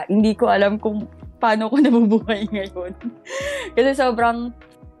kung wala, hindi ko alam kung paano ko nabubuhay ngayon. Kasi sobrang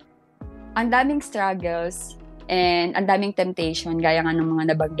ang daming struggles and ang daming temptation gaya nga ng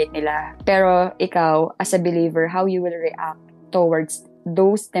mga nabanggit nila. Pero ikaw, as a believer, how you will react towards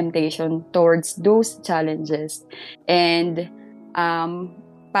those temptation, towards those challenges, and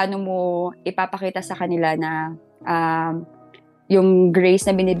paano mo ipapakita sa kanila na yung grace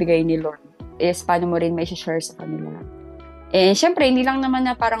na binibigay ni Lord is paano mo rin may share sa kanila. Eh, syempre, hindi lang naman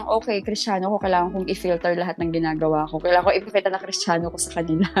na parang, okay, Kristiyano ko, kailangan kong i-filter lahat ng ginagawa ko. Kailangan ko ipakita na Kristiyano ko sa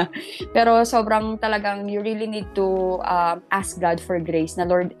kanila. Pero sobrang talagang, you really need to ask God for grace. Na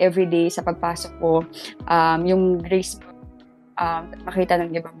Lord, everyday sa pagpasok ko, yung grace makita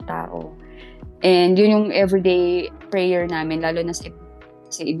ng ibang tao. And yun yung everyday prayer namin, lalo na sa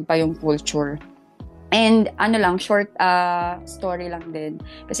iba pa yung culture. And short story lang din.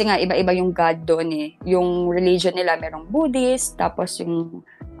 Kasi nga, iba-iba yung God doon eh. Yung religion nila, merong Buddhist, tapos yung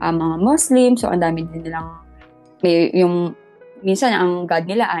mga Muslim, so ang dami din nilang, yung, minsan ang God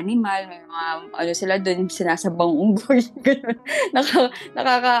nila, animal, may mga, sila doon, sinasabang unggoy, gano'n.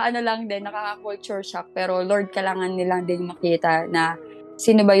 Nakaka-culture shock, pero Lord, kailangan nilang din makita na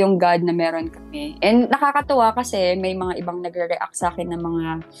sino ba yung God na meron kami. And nakakatuwa kasi may mga ibang nagre-react sa akin ng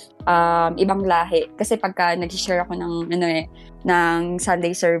mga ibang lahi. Kasi pagka nag-share ako ng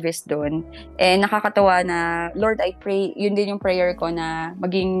Sunday service doon, nakakatuwa na, Lord, I pray, yun din yung prayer ko na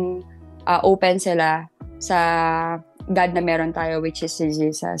maging open sila sa God na meron tayo, which is si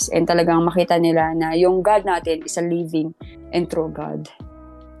Jesus. And talagang makita nila na yung God natin is a living and true God.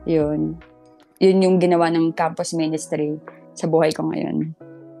 Yun. Yun yung ginawa ng campus ministry sa buhay ko ngayon.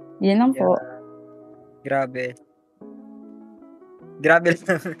 Yan lang po. Grabe. Grabe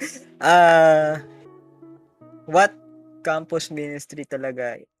lang. What campus ministry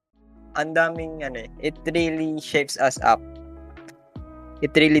talaga, ang daming it really shapes us up.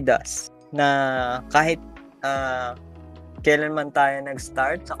 It really does. Na kahit kailan man tayo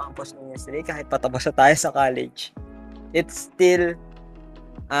nag-start sa campus ministry, kahit patapos na tayo sa college, it's still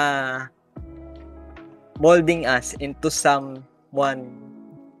molding us into someone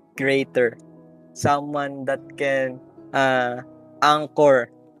greater, someone that can anchor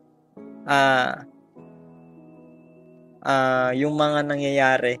yung mga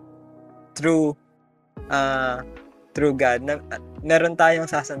nangyayari through God. Meron tayong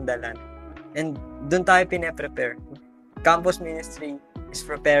sasandalan and doon tayo pine-prepare. Campus ministry is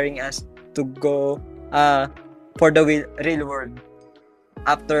preparing us to go for the real world.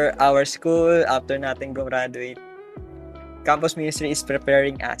 After our school, after natin graduate, campus ministry is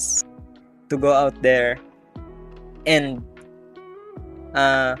preparing us to go out there and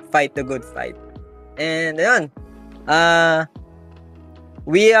fight the good fight. And ayun,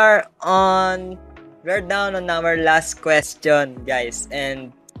 we're down on our last question, guys. And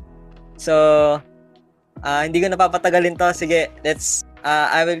so, hindi ko napapatagalin to. Sige,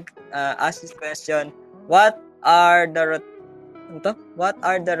 I will ask this question. What are the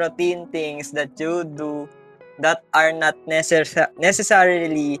routine things that you do that are not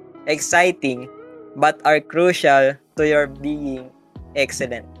necessarily exciting but are crucial to your being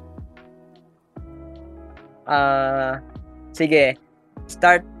excellent? Sige,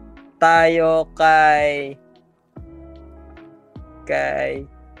 start tayo kay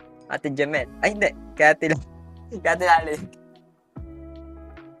Ate Jamel. Ay, hindi. Kay Ate Lali.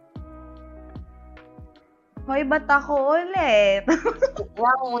 Hoy, ba't ako ulit?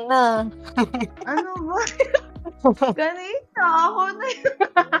 Wala muna. Ano ba? Kanina, ako na yun.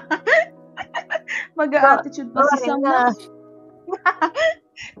 Mag-attitude pa si Sam na.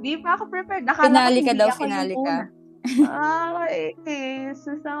 Di pa ako prepared. Nakala Finali ko ka hindi daw, ako finali yung ka. una. Okay.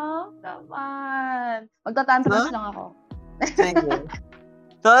 Sam naman. Magtatantrums lang ako. Sige.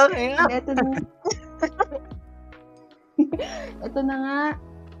 Sorry na. Ito na. Ito na nga.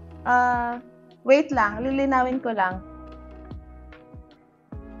 Wait lang. Lilinawin ko lang.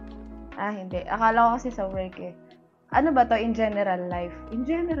 Hindi. Akala ko kasi sa work eh. Ano ba to in general life? In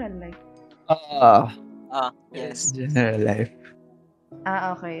general life? Yes. General life.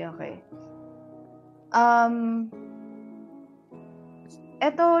 Okay.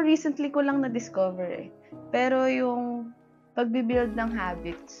 eto recently ko lang na-discover eh. Pero yung pagbibuild ng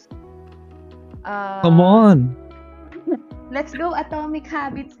habits. Come on! Let's go Atomic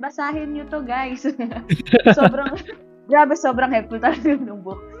Habits. Basahin nyo to, guys. sobrang helpful talaga yung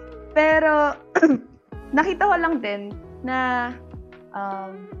book. Pero, nakita ko lang din na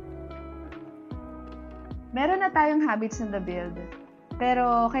meron na tayong habits na build.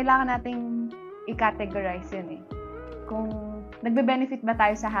 Pero, kailangan nating i-categorize yun eh. Kung nagbe-benefit ba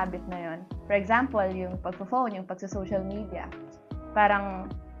tayo sa habit na yun. For example, yung pagpo-phone, yung pagsa-social media. Parang,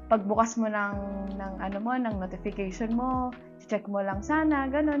 pagbukas mo ng notification mo, check mo lang sana,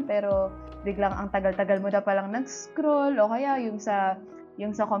 ganun, pero biglang ang tagal-tagal mo na palang nag-scroll, o kaya yung sa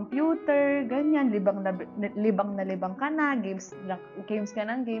computer, ganyan, libang na libang ka na, games ka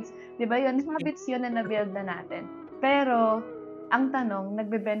ng games, di ba yun? Habits yun na na-build na natin. Pero, ang tanong,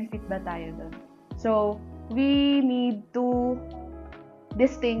 nagbe-benefit ba tayo doon? So, we need to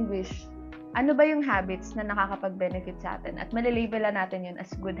distinguish ano ba yung habits na nakakapag-benefit sa atin at malilabel natin yun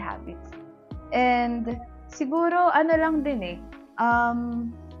as good habits. And siguro ano lang din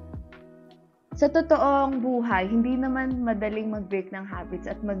sa totoong buhay, hindi naman madaling mag-break ng habits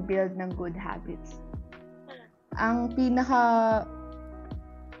at mag-build ng good habits. Ang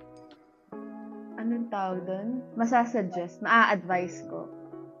anong tawag doon? Ma-advise ko.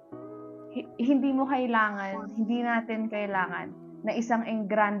 Hindi natin kailangan na isang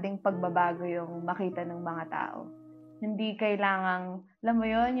engranding pagbabago yung makita ng mga tao. Hindi kailangang, alam mo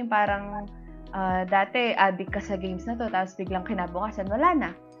yun, yung parang dati addict ka sa games na to, tapos biglang kinabukasan, wala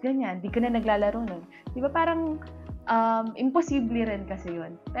na. Ganyan, di ka na naglalaro nun. Di ba parang imposible rin kasi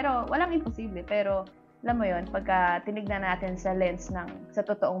yun. Pero walang imposible, pero alam mo yun, pagka tinignan natin sa lens sa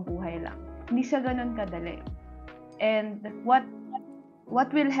totoong buhay lang, hindi siya ganun kadali. And what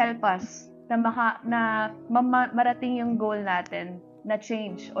will help us na marating yung goal natin na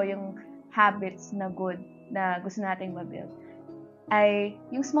change o yung habits na good na gusto nating mabuild ay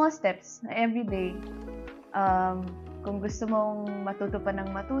yung small steps na everyday. Kung gusto mong matuto pa ng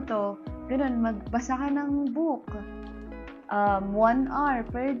matuto, ganun, magbasa ka ng book 1 hour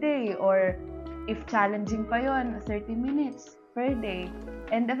per day, or if challenging pa yon 30 minutes per day,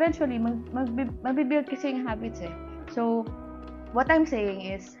 and eventually magbibuild kasi yung habits eh. So what I'm saying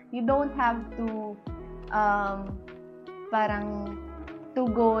is, you don't have to parang to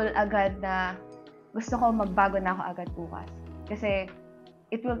goal agad na gusto ko magbago na ako agad bukas. Kasi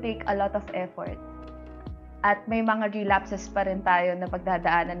it will take a lot of effort. At may mga relapses pa rin tayo na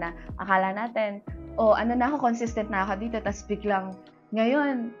pagdadaanan na akala natin, consistent na ako dito, tas biglang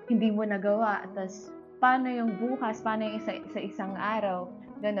ngayon, hindi mo nagawa. Tas paano yung bukas, paano yung isang araw,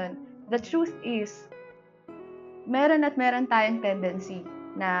 ganun. The truth is, meron tayong tendency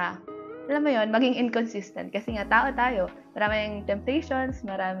na, alam mo yun, maging inconsistent. Kasi nga, tao tayo. Maraming temptations,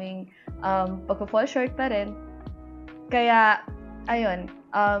 maraming pagpo-fall short pa rin. Kaya, ayun,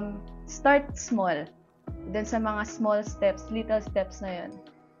 start small. Then sa mga small steps, little steps na yun.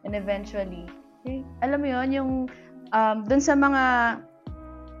 And eventually, alam mo yun, yung dun sa mga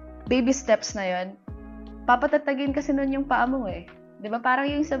baby steps na yun, papatatagin kasi nun yung paa mo eh. 'Di ba? Parang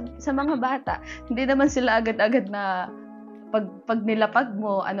yung sa mga bata, hindi naman sila agad-agad na pag nilapag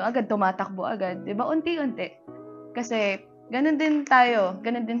mo, agad tumatakbo agad, 'di ba? Unti-unti. Kasi ganun din tayo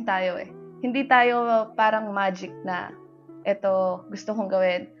eh. Hindi tayo parang magic na eto gusto kong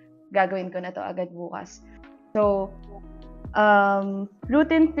gagawin ko na to agad bukas. So,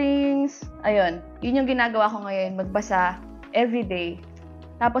 routine things, ayun. Yun yung ginagawa ko ngayon, magbasa every day.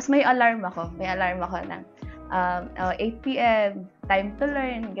 Tapos may alarm ako ng 8 p.m., time to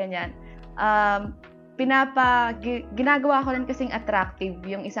learn, ganyan. Ginagawa ko rin kasing attractive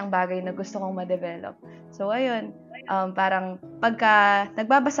yung isang bagay na gusto kong ma-develop. So, ayun, parang pagka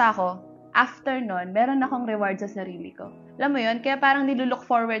nagbabasa ako, after nun, meron akong reward sa sarili ko. Alam mo yun? Kaya parang nilulook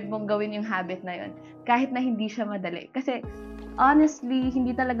forward mong gawin yung habit na yun, kahit na hindi siya madali. Kasi, honestly,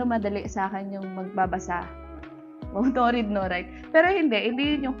 hindi talaga madali sa akin yung magbabasa. No read, no write. Pero hindi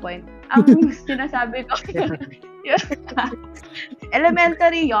yun yung point. Ang sinasabi ko,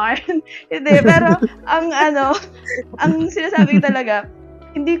 elementary yarn. Hindi, pero ang sinasabi ko talaga,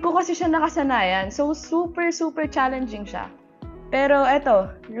 hindi ko kasi siya nakasanayan. So, super, super challenging siya. Pero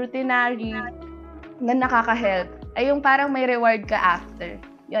eto, routinary na nakaka-help ay yung parang may reward ka after.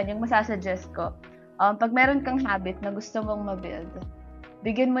 Yun, yung masasuggest ko. Pag meron kang habit na gusto mong ma-build,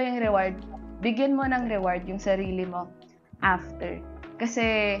 bigyan mo ng reward yung sarili mo after.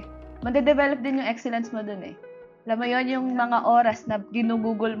 Kasi, madedevelop din yung excellence mo dun eh. Alam mo yun, yung mga oras na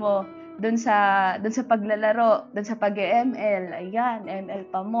ginugugol mo dun sa paglalaro, dun sa pag-ML, ayan, ML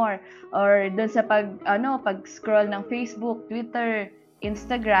pa more. Or dun sa pag-scroll ng Facebook, Twitter,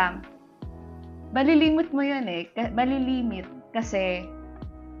 Instagram, malilimit mo yun malilimit kasi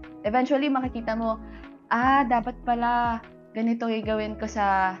eventually makikita mo, dapat pala ganito gagawin ko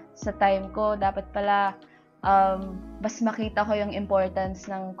sa time ko, dapat pala mas makita ko yung importance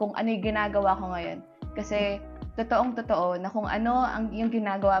ng kung ano yung ginagawa ko ngayon. Kasi totoong-totoo na kung ano yung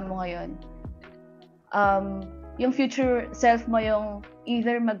ginagawa mo ngayon, yung future self mo yung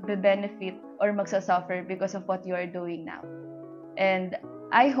either magbe-benefit or magsa-suffer because of what you are doing now. And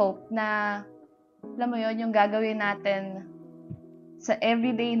I hope na, alam mo yun, yung gagawin natin sa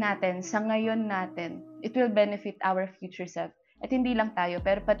everyday natin, sa ngayon natin, it will benefit our future self. At hindi lang tayo,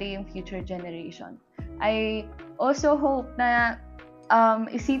 pero pati yung future generation. I also hope na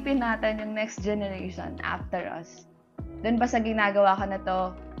isipin natin yung next generation after us. Doon ba sa ginagawa ko na to,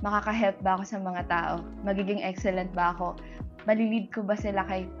 makaka-help ba ako sa mga tao? Magiging excellent ba ako? Malilid ko ba sila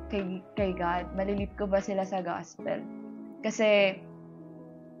kay God? Malilid ko ba sila sa gospel? Kasi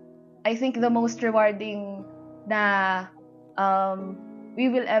I think the most rewarding na we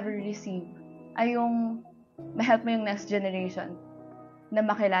will ever receive ay yung ma-help mo yung next generation na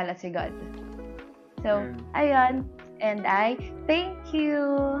makilala si God. So, ayun. And I thank you.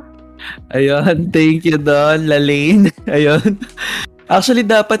 Ayun, thank you Don, Lalaine. Ayun. Actually,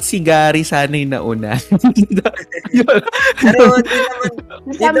 dapat si Gary sana yung nauna. Pero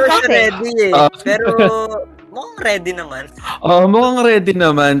di daw siya ready eh. Pero mukhang ready naman. Mukhang ready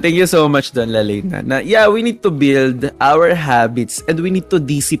naman. Thank you so much, Don Lalaine. Yeah, we need to build our habits and we need to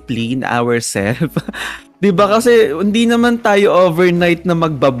discipline ourselves. 'Di ba kasi hindi naman tayo overnight na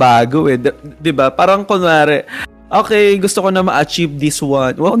magbabago eh. 'Di ba? Parang kunwari, okay, gusto ko na ma-achieve this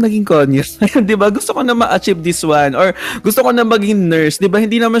one. Wow, naging conyers. 'Di ba? Gusto ko na ma-achieve this one or gusto ko na maging nurse. 'Di ba?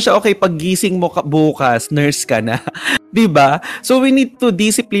 Hindi naman siya okay pag gising mo bukas, nurse ka na. 'Di ba? So we need to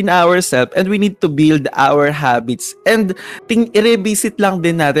discipline ourselves and we need to build our habits. And i-revisit lang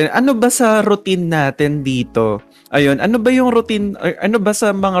din natin, ano ba sa routine natin dito? Ayun, ano ba yung routine, or ano ba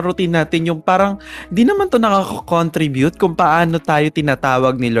sa mga routine natin yung parang di naman to nakaka-contribute kung paano tayo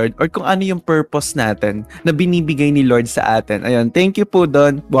tinatawag ni Lord or kung ano yung purpose natin na binibigay ni Lord sa atin. Ayun, thank you po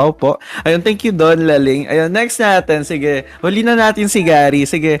Don. Wow po. Ayun, thank you Don Laling. Ayun, next natin, sige. Huli na natin si Gary.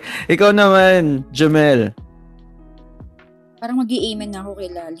 Sige, ikaw naman, Jamel. Parang mag-i-amen na ako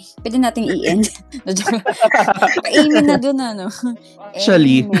kay Lali. Pwede nating i-end. Pa-amen na dun, ano.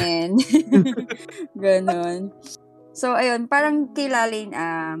 Actually. Amen. Ganon. So, ayun, parang kay Lali,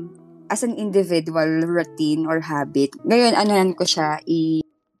 as an individual routine or habit, ngayon, ko siya,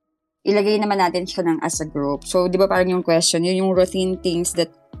 ilagay naman natin siya ng as a group. So, di ba parang yung question, yung routine things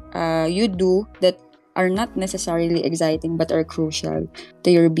that you do that are not necessarily exciting but are crucial to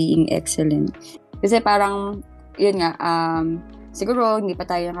your being excellent. Kasi parang, yun nga, siguro hindi pa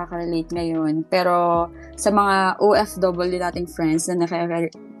tayo nakaka-relate ngayon, pero sa mga OFW nating friends na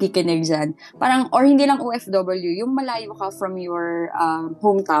nakikinig dyan, parang, or hindi lang OFW, yung malayo ka from your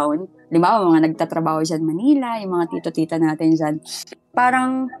hometown, mga nagtatrabaho dyan Manila, yung mga tito-tita natin dyan,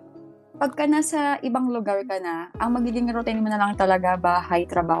 parang, pagka nasa ibang lugar ka na, ang magiging routine mo na lang talaga, bahay,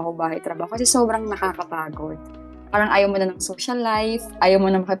 trabaho, kasi sobrang nakakapagod. Parang ayaw mo na ng social life, ayaw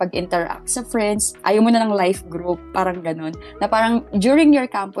mo na makipag-interact sa friends, ayaw mo na ng life group, parang ganun. Na parang during your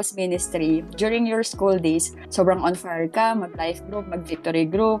campus ministry, during your school days, sobrang on fire ka, mag-life group, mag-victory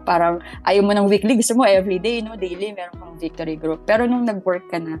group, parang ayaw mo ng weekly, gusto mo everyday, no? Daily, meron kang victory group. Pero nung nag-work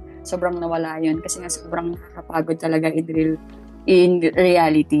ka na, sobrang nawala yun kasi nga sobrang nakakapagod talaga in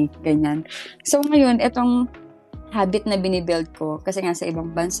reality, ganyan. So ngayon, etong habit na binibuild ko, kasi nga sa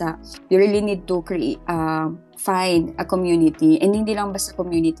ibang bansa, you really need to find a community, and hindi lang basta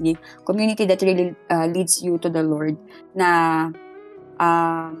community that really leads you to the Lord, na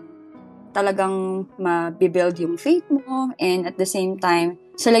talagang mabibuild yung faith mo, and at the same time,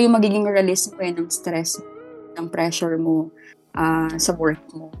 sila yung magiging release mo ng stress, ng pressure mo sa work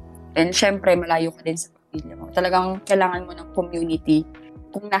mo. And syempre, malayo ka din sa pamilya mo. Talagang kailangan mo ng community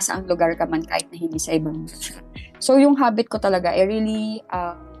kung nasaan lugar ka man, kahit na hindi sa ibang bansa. So, yung habit ko talaga, I really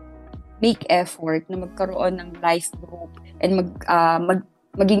make effort na magkaroon ng life group and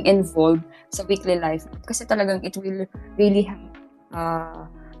maging involved sa weekly life. Kasi talagang it will really help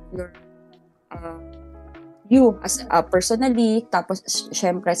you as personally, tapos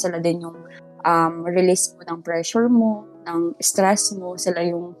syempre sila din yung release mo ng pressure mo, ng stress mo, sila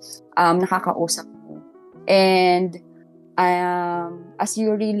yung nakakausap mo. And as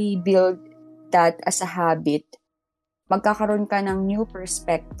you really build that as a habit, magkakaroon ka ng new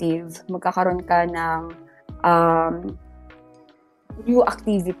perspective, magkakaroon ka ng new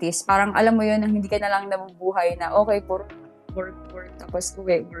activities. Parang alam mo yun, hindi ka na lang nabubuhay na okay, puro work, tapos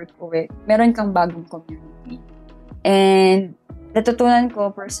work, uwi. Meron kang bagong community. And natutunan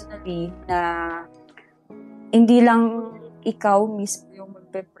ko personally na hindi lang ikaw mismo yung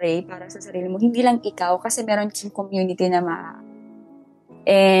magpe-pray para sa sarili mo. Hindi lang ikaw kasi meron kasing community na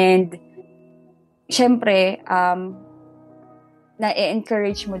And syempre,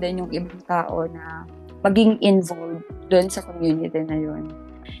 na-encourage mo din yung ibang tao na maging involved doon sa community na yun.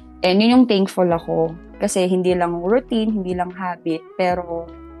 And yun yung thankful ako kasi hindi lang routine, hindi lang habit, pero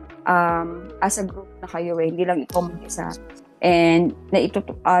as a group na kayo hindi lang ikaw mag-isa. And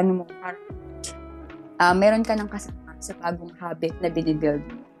meron ka ng kasama sa bagong habit na binibuild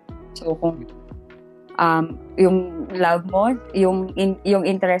mo. So kung yung love mo, yung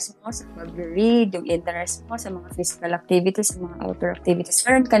interest mo sa pag-read, yung interest mo sa mga physical activities, sa mga outdoor activities,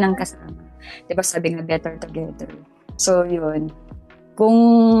 meron ka ng kasama. Diba sabi nga, better together. So yun. Kung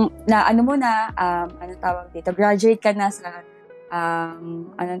anong tawag dito, graduate ka na sa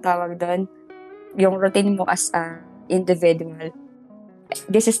anong tawag doon, yung routine mo as a individual,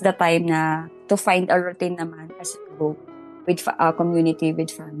 this is the time na to find a routine naman as a group with community,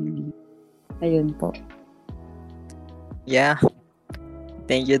 with family. Ayun po. Yeah.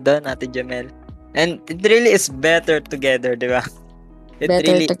 Thank you doon, Ate Jamel. And it really is better together, di ba?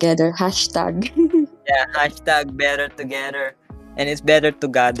 Better together. Hashtag. Yeah, hashtag better together. And it's better to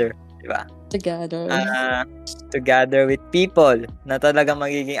gather, di ba? Together. To gather with people na talagang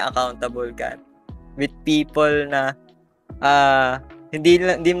magiging accountable ka. With people na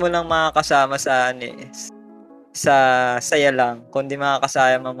hindi mo lang makakasama sa sa saya lang, kundi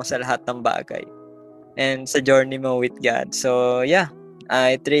makakasama mo sa lahat ng bagay and sa journey mo with God. So yeah,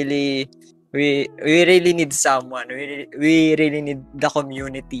 it really we really need someone. We really need the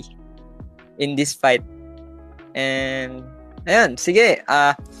community in this fight. And ayun, sige,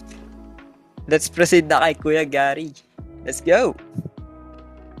 let's proceed na kay Kuya Gary. Let's go.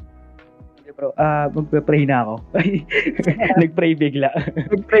 Bro, magpe-pray na ako. Nag-pray bigla.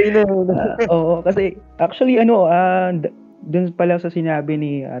 Nag-pray na. Oo, kasi actually dun pala sa sinabi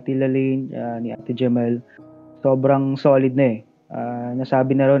ni Ate Lalaine, ni Ate Jamel, sobrang solid na eh.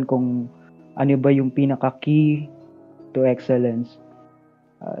 Nasabi na ron kung ano ba yung pinaka-key to excellence.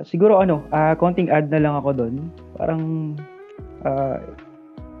 Siguro konting add na lang ako dun. Parang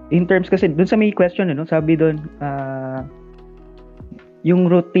in terms kasi dun sa may question sabi dun yung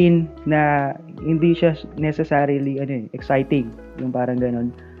routine na hindi siya necessarily exciting, yung parang ganun.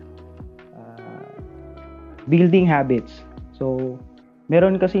 Building habits. So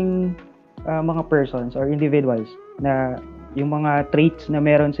meron kasing mga persons or individuals na yung mga traits na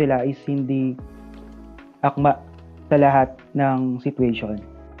meron sila is hindi akma sa lahat ng situation.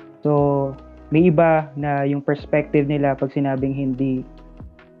 So may iba na yung perspective nila pag sinabing hindi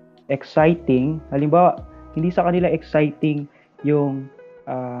exciting, halimbawa hindi sa kanila exciting yung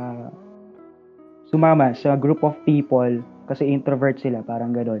sumama sa group of people kasi introvert sila,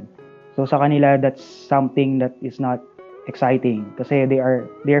 parang gano'n. So sa kanila that's something that is not exciting kasi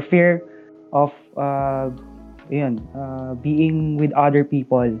they're fear of being with other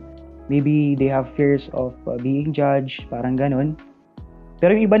people. Maybe they have fears of being judged, parang gano'n.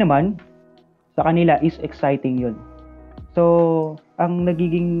 Pero yung iba naman sa kanila is exciting yun. So ang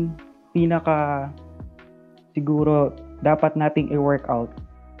nagiging pinaka siguro dapat nating i-work out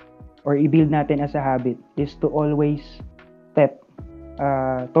or i-build natin as a habit is to always step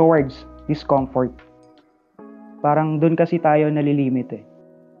towards discomfort. Parang doon kasi tayo nalilimit eh.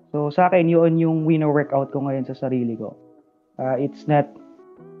 So sa akin, yun yung wino-workout ko ngayon sa sarili ko. It's not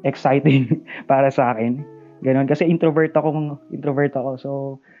exciting para sa akin. Ganon. Kasi introvert ako.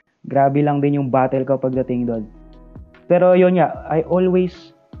 So grabe lang din yung battle ko pagdating doon. Pero yun nga, I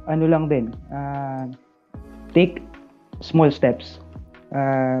always take small steps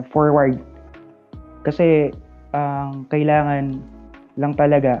forward. Kasi ang kailangan lang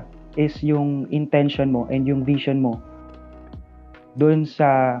talaga is yung intention mo and yung vision mo doon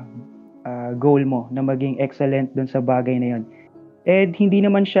sa goal mo na maging excellent doon sa bagay na yun. And hindi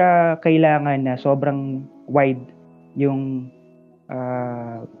naman siya kailangan na sobrang wide yung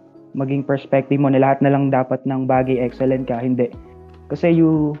maging perspective mo na lahat na lang dapat ng bagay excellent ka. Hindi. Kasi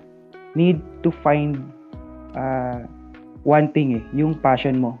you need to find one thing yung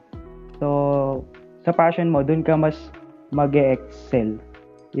passion mo. So, sa passion mo, dun ka mas mag-excel.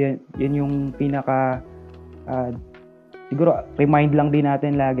 Yun yung pinaka siguro remind lang din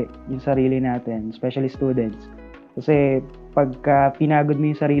natin lagi yung sarili natin, especially students. Kasi pagka pinagod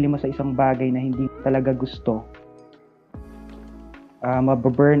mo yung sarili mo sa isang bagay na hindi talaga gusto,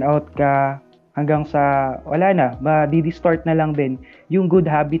 mababurnout ka hanggang sa wala na, ma-distort na lang din yung good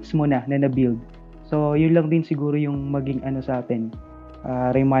habits mo na na-build. So, yun lang din siguro yung maging sa atin,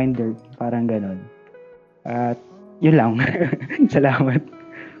 reminder, parang ganon. At Yun lang. Salamat.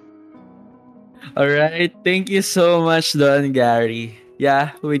 Alright, thank you so much Don Gary.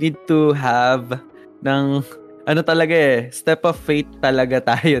 Yeah, we need to have ng ano talaga step of faith talaga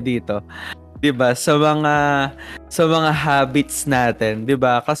tayo dito. 'Di ba? Sa mga habits natin, 'di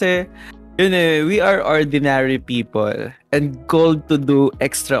ba? Kasi yun we are ordinary people and called to do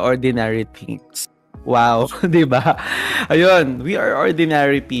extraordinary things. Wow, 'di ba? Ayun, we are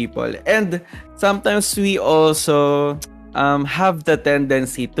ordinary people and sometimes we also have the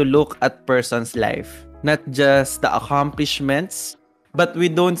tendency to look at person's life, not just the accomplishments, but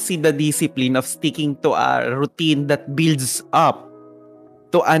we don't see the discipline of sticking to a routine that builds up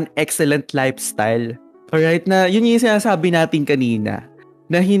to an excellent lifestyle. Alright, na yun yung sinasabi natin kanina,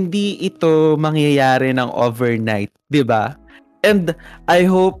 na hindi ito mangyayari ng overnight, di ba? And I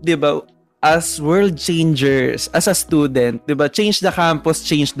hope, di ba, as world changers, as a student, di ba, change the campus,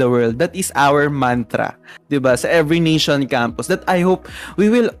 change the world. That is our mantra, di ba, sa every nation campus. That I hope we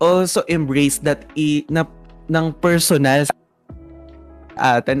will also embrace that ng personal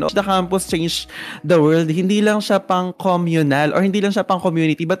atin. The campus change the world. Hindi lang siya pang communal or hindi lang siya pang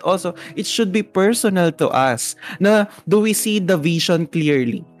community, but also it should be personal to us. Na do we see the vision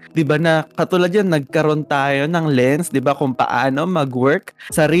clearly? 'Di ba na katulad yan, nagkaroon tayo ng lens, 'di ba, kung paano mag-work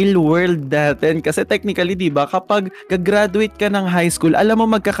sa real world natin. Kasi technically, 'di ba, kapag gagraduate ka ng high school, alam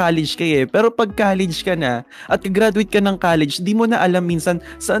mo magka-college ka pero pag college ka na at gagraduate ka ng college, di mo na alam minsan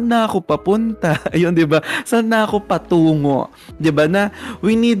saan na ako papunta. Ayun, 'di ba? Saan na ako patungo? 'Di ba na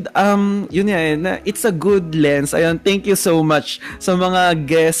we need yun na it's a good lens. Ayun, thank you so much sa mga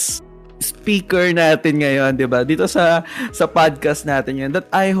guests speaker natin ngayon, 'di ba? Dito sa podcast natin ngayon, that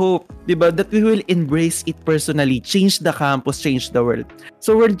I hope, 'di ba, that we will embrace it personally. Change the campus, change the world.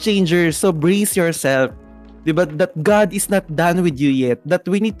 So world changers, so brace yourself. 'Di ba? That God is not done with you yet. That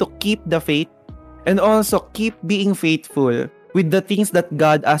we need to keep the faith and also keep being faithful with the things that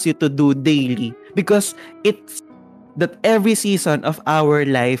God asks you to do daily, because it's that every season of our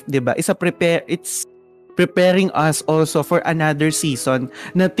life, 'di ba, it's preparing us also for another season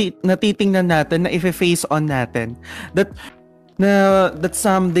na titingnan natin, na i-face on natin. That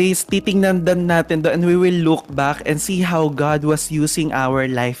some days titingnan din natin and we will look back and see how God was using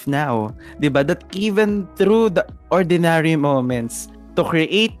our life now. 'Di ba? That even through the ordinary moments to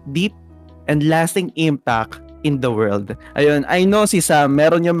create deep and lasting impact in the world. Ayun, I know si Sam,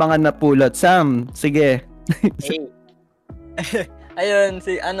 meron yung mga napulot. Sam, sige. Hey. Ayun,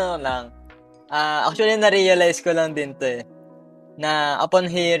 actually, na-realize ko lang din to na upon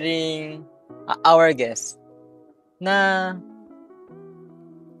hearing our guest, na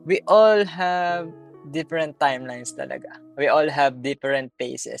we all have different timelines talaga. We all have different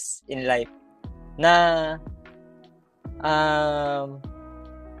paces in life. Na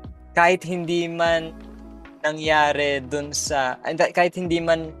kahit hindi man nangyari kahit hindi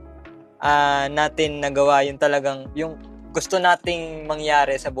man natin nagawa yung talagang, yung gusto nating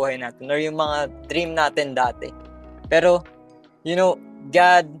mangyari sa buhay natin or yung mga dream natin dati. Pero,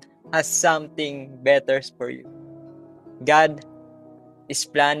 God has something better for you. God is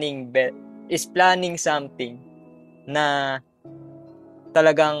planning something na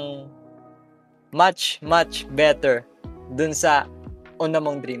talagang much, much better dun sa una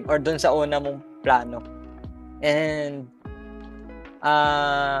mong dream or dun sa una mong plano. And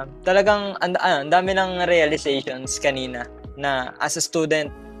talagang ang dami ng realizations kanina na as a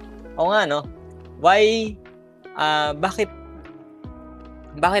student, why bakit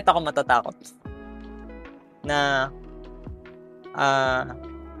ako matatakot na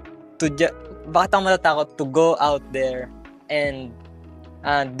bakit ako matatakot to go out there and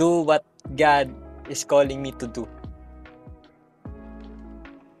do what God is calling me to do.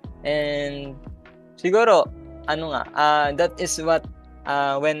 And siguro that is what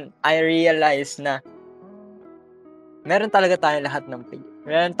when I realized na meron talaga tayong lahat ng pace.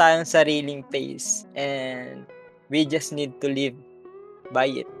 Meron tayong sariling pace and we just need to live by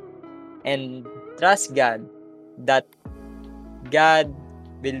it and trust God that God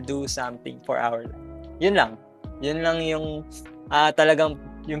will do something for our life. Yun lang yung talagang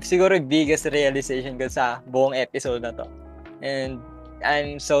yung siguro biggest realization ko sa buong episode na to. And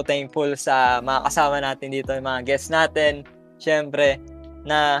I'm so thankful sa mga kasama natin dito, yung mga guests natin, syempre,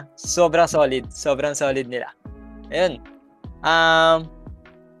 na sobrang solid nila. Ayun.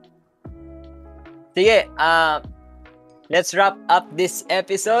 Sige, let's wrap up this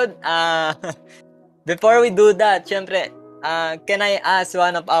episode. Before we do that, syempre, can I ask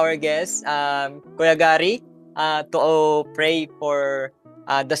one of our guests, Kuya Gary, to pray for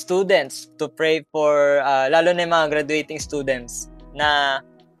the students, to pray for lalo na yung mga graduating students, na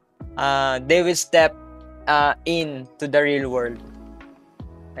they will step into the real world.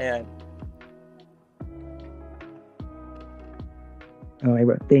 Ayan. Okay,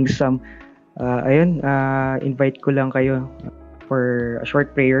 bro. Thanks, Sam. Ayun, invite ko lang kayo for a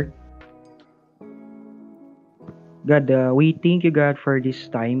short prayer. God, we thank you, God, for this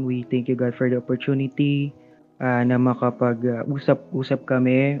time. We thank you, God, for the opportunity na makapag-usap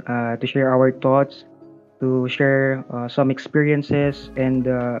kami, to share our thoughts, to share some experiences and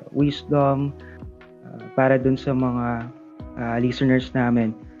wisdom para dun sa mga listeners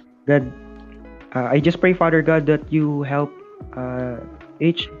namin. God, I just pray, Father God, that you help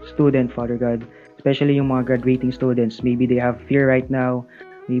each student, Father God, especially yung mga graduating students. Maybe they have fear right now.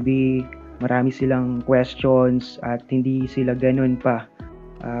 Maybe marami silang questions at hindi sila ganun pa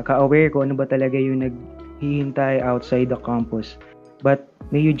ka-aware kung ano ba talaga yung naghihintay outside the campus. But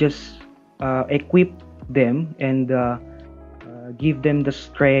may you just equip them and give them the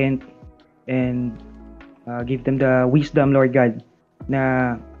strength and give them the wisdom, Lord God,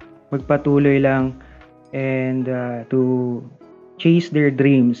 na magpatuloy lang and to chase their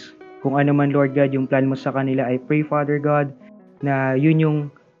dreams. Kung ano man, Lord God, yung plan mo sa kanila, I pray, Father God, na yun yung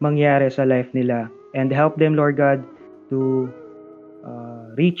mangyari sa life nila. And help them, Lord God, to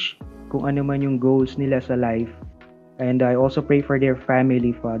reach kung ano man yung goals nila sa life. And I also pray for their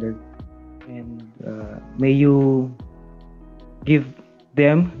family, Father. And may you give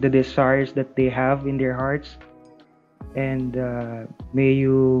them the desires that they have in their hearts. And may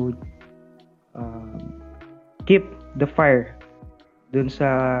you keep the fire dun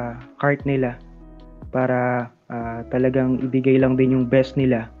sa heart nila para talagang ibigay lang din yung best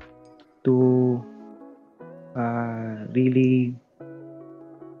nila to really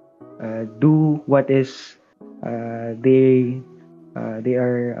do what is they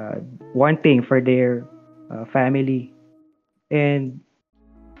are wanting for their family. And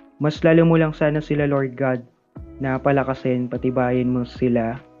mas lalo mo lang sana sila, Lord God, na palakasin, patibayin mo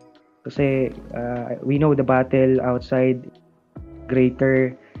sila kasi we know the battle outside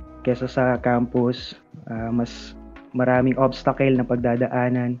greater kesa sa campus. Mas maraming obstacle na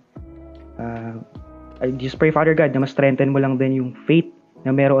pagdadaanan. I just pray, Father God, na mas strengthen mo lang din yung faith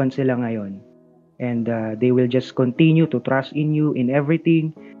na meron sila ngayon. And they will just continue to trust in you in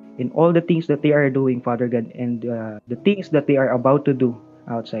everything, in all the things that they are doing, Father God, and the things that they are about to do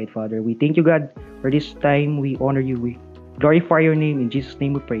outside, Father. We thank you, God, for this time. We honor you. We glorify your name. In Jesus'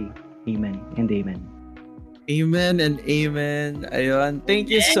 name we pray. Amen and amen. Amen and amen. Ayun, thank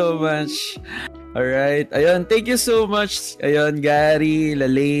you so much. Alright, ayun, thank you so much. Ayun, Gary,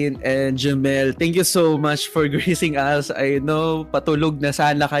 Lalaine, and Jamel. Thank you so much for gracing us. I know, patulog na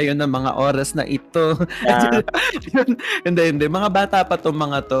sana kayo ng mga oras na ito. Hindi. Mga bata pa tong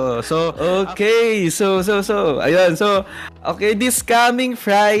mga to. So, okay. So, ayun. So, okay, this coming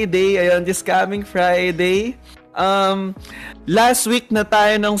Friday, last week na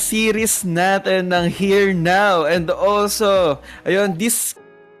tayo ng series natin ng Here Now. And also, ayun, this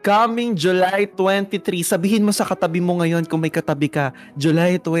coming July 23, sabihin mo sa katabi mo ngayon kung may katabi ka,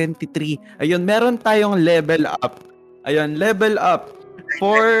 July 23. Ayun, meron tayong level up. Ayun, level up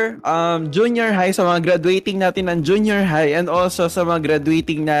for junior high, sa mga graduating natin ng junior high and also sa mga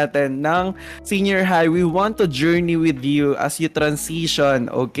graduating natin ng senior high. We want to journey with you as you transition,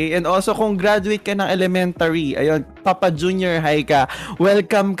 okay? And also kung graduate ka ng elementary, ayun, papa junior high ka,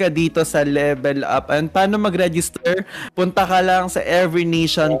 welcome ka dito sa level up. And paano mag-register? Punta ka lang sa Every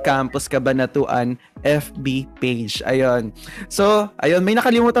Nation Campus Cabanatuan FB page. Ayun. So, ayun, may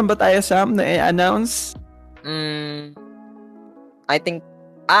nakalimutan ba tayo, Sam, na i-announce? I think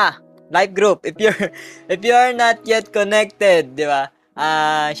live group, if you're not yet connected, di ba?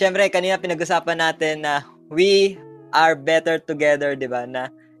 Syempre kanina pinag-usapan natin na we are better together, di ba? Na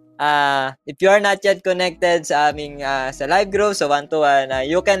if you are not yet connected sa aming sa live group, sa one-to-one,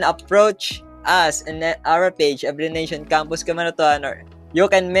 you can approach us in our page, Every Nation Campus Cabanatuan, or you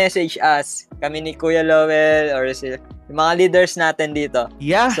can message us, kami ni Kuya Lowell or yung mga leaders natin dito.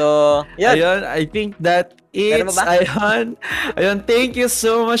 Yeah. So, yun. Ayun, I think that it's, ayun, thank you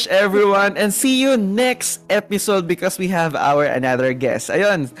so much everyone and see you next episode because we have our another guest.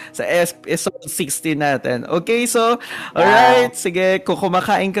 Ayun, sa episode 60 natin. Okay, so, alright, sige, kung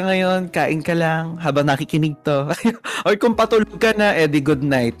kumakain ka ngayon, kain ka lang habang nakikinig to. Or kung patulog ka na, edi good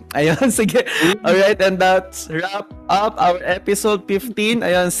night. Ayun, sige. Alright, and that's wrap up our episode 15.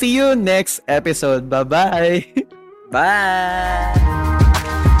 Ayun, see you next episode. Bye-bye. Bye!